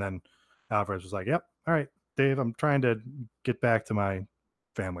Alvarez. And then Alvarez was like, yep. All right, Dave, I'm trying to get back to my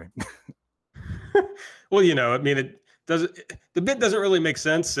family. Well, the bit doesn't really make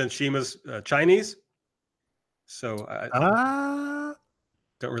sense since Shima's Chinese. So I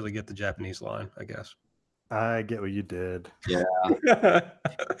don't really get the Japanese line, I guess. I get what you did. Yeah. That's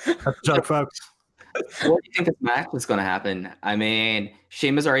a joke, folks. What do you think this match is going to happen? I mean,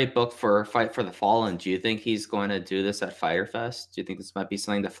 Sheamus already booked for Fight for the Fallen. Do you think he's going to do this at Fyter Fest? Do you think this might be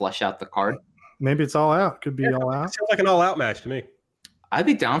something to flesh out the card? Maybe it's all out. Could be all out. It sounds like an all-out match to me. I'd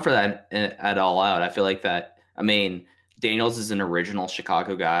be down for that at all out. I feel like that. I mean, Daniels is an original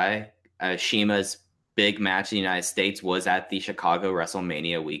Chicago guy. Shima's big match in the United States was at the Chicago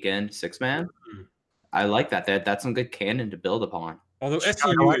WrestleMania weekend 6-man. Mm-hmm. I like that. That's some good canon to build upon. Although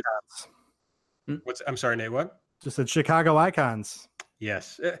SCU is, I'm sorry, Nate. What? Just said Chicago Icons.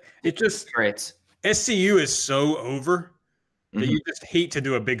 Yes, it just great. SCU is so over that you just hate to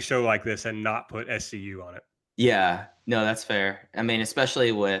do a big show like this and not put SCU on it. Yeah, no, that's fair. I mean, especially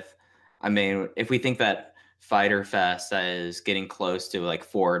if we think that Fyter Fest is getting close to like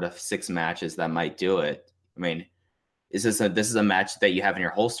 4 to 6 matches that might do it. I mean, this is a match that you have in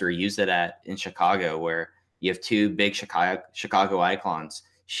your holster. Use it in Chicago, where you have 2 big Chicago icons,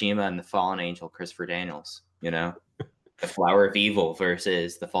 Shima and the Fallen Angel, Christopher Daniels. The Flower of Evil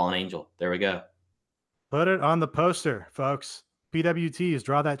versus the Fallen Angel. There we go. Put it on the poster, folks. PWTs,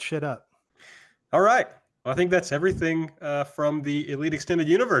 draw that shit up. All right. Well, I think that's everything from the Elite Extended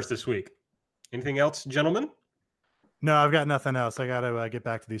Universe this week. Anything else, gentlemen? No, I've got nothing else. I got to get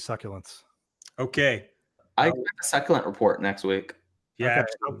back to these succulents. Okay. I expect a succulent report next week. Yeah. Okay,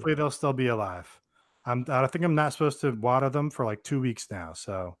 hopefully they'll still be alive. I think I'm not supposed to water them for like 2 weeks now,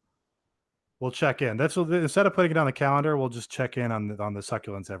 so we'll check in. That's what, instead of putting it on the calendar, we'll just check in on the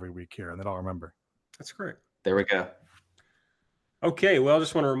succulents every week here, and then I'll remember. That's great. There we go. Okay, well, I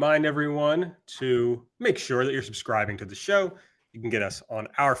just want to remind everyone to make sure that you're subscribing to the show. You can get us on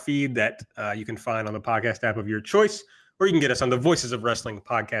our feed that you can find on the podcast app of your choice, or you can get us on the Voices of Wrestling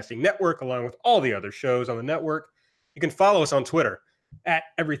Podcasting Network, along with all the other shows on the network. You can follow us on Twitter at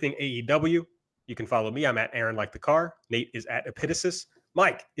Everything AEW. You can follow me. I'm at Aaron Like the Car. Nate is at Epitasis.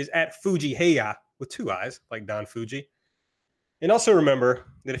 Mike is at Fuji Heya with 2 eyes, like Don Fuji. And also remember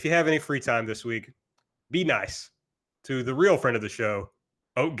that if you have any free time this week, be nice to the real friend of the show,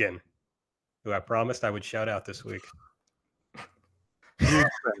 Oatgen, who I promised I would shout out this week.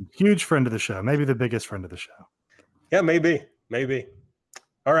 Huge friend of the show. Maybe the biggest friend of the show. Yeah, maybe.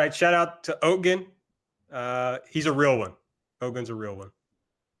 All right, shout out to Oatgen. He's a real one. Oatgen's a real one.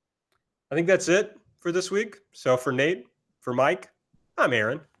 I think that's it for this week. So for Nate, for Mike, I'm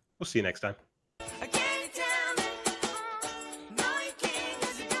Aaron. We'll see you next time.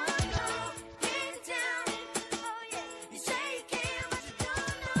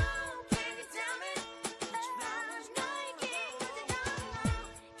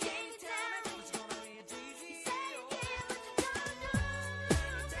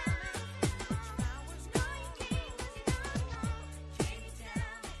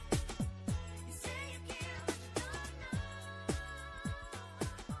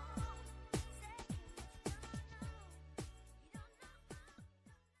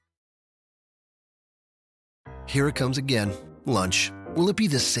 Here it comes again. Lunch. Will it be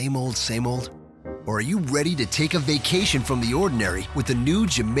the same old, same old? Or are you ready to take a vacation from the ordinary with the new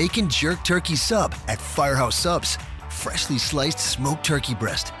Jamaican Jerk Turkey Sub at Firehouse Subs? Freshly sliced smoked turkey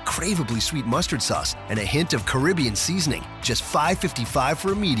breast, craveably sweet mustard sauce, and a hint of Caribbean seasoning. Just $5.55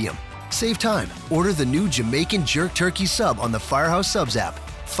 for a medium. Save time. Order the new Jamaican Jerk Turkey Sub on the Firehouse Subs app.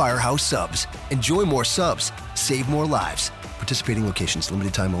 Firehouse Subs. Enjoy more subs. Save more lives. Participating locations.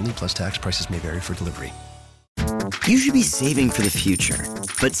 Limited time only, plus tax. Prices may vary for delivery. You should be saving for the future,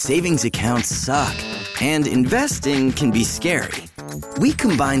 but savings accounts suck, and investing can be scary. We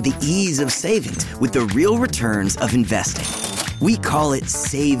combine the ease of savings with the real returns of investing. We call it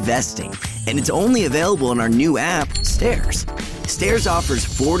Save Vesting, and it's only available in our new app, Stairs. Stairs offers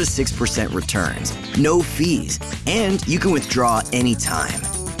 4 to 6% returns, no fees, and you can withdraw anytime.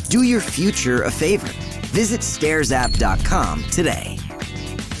 Do your future a favor. Visit stairsapp.com today.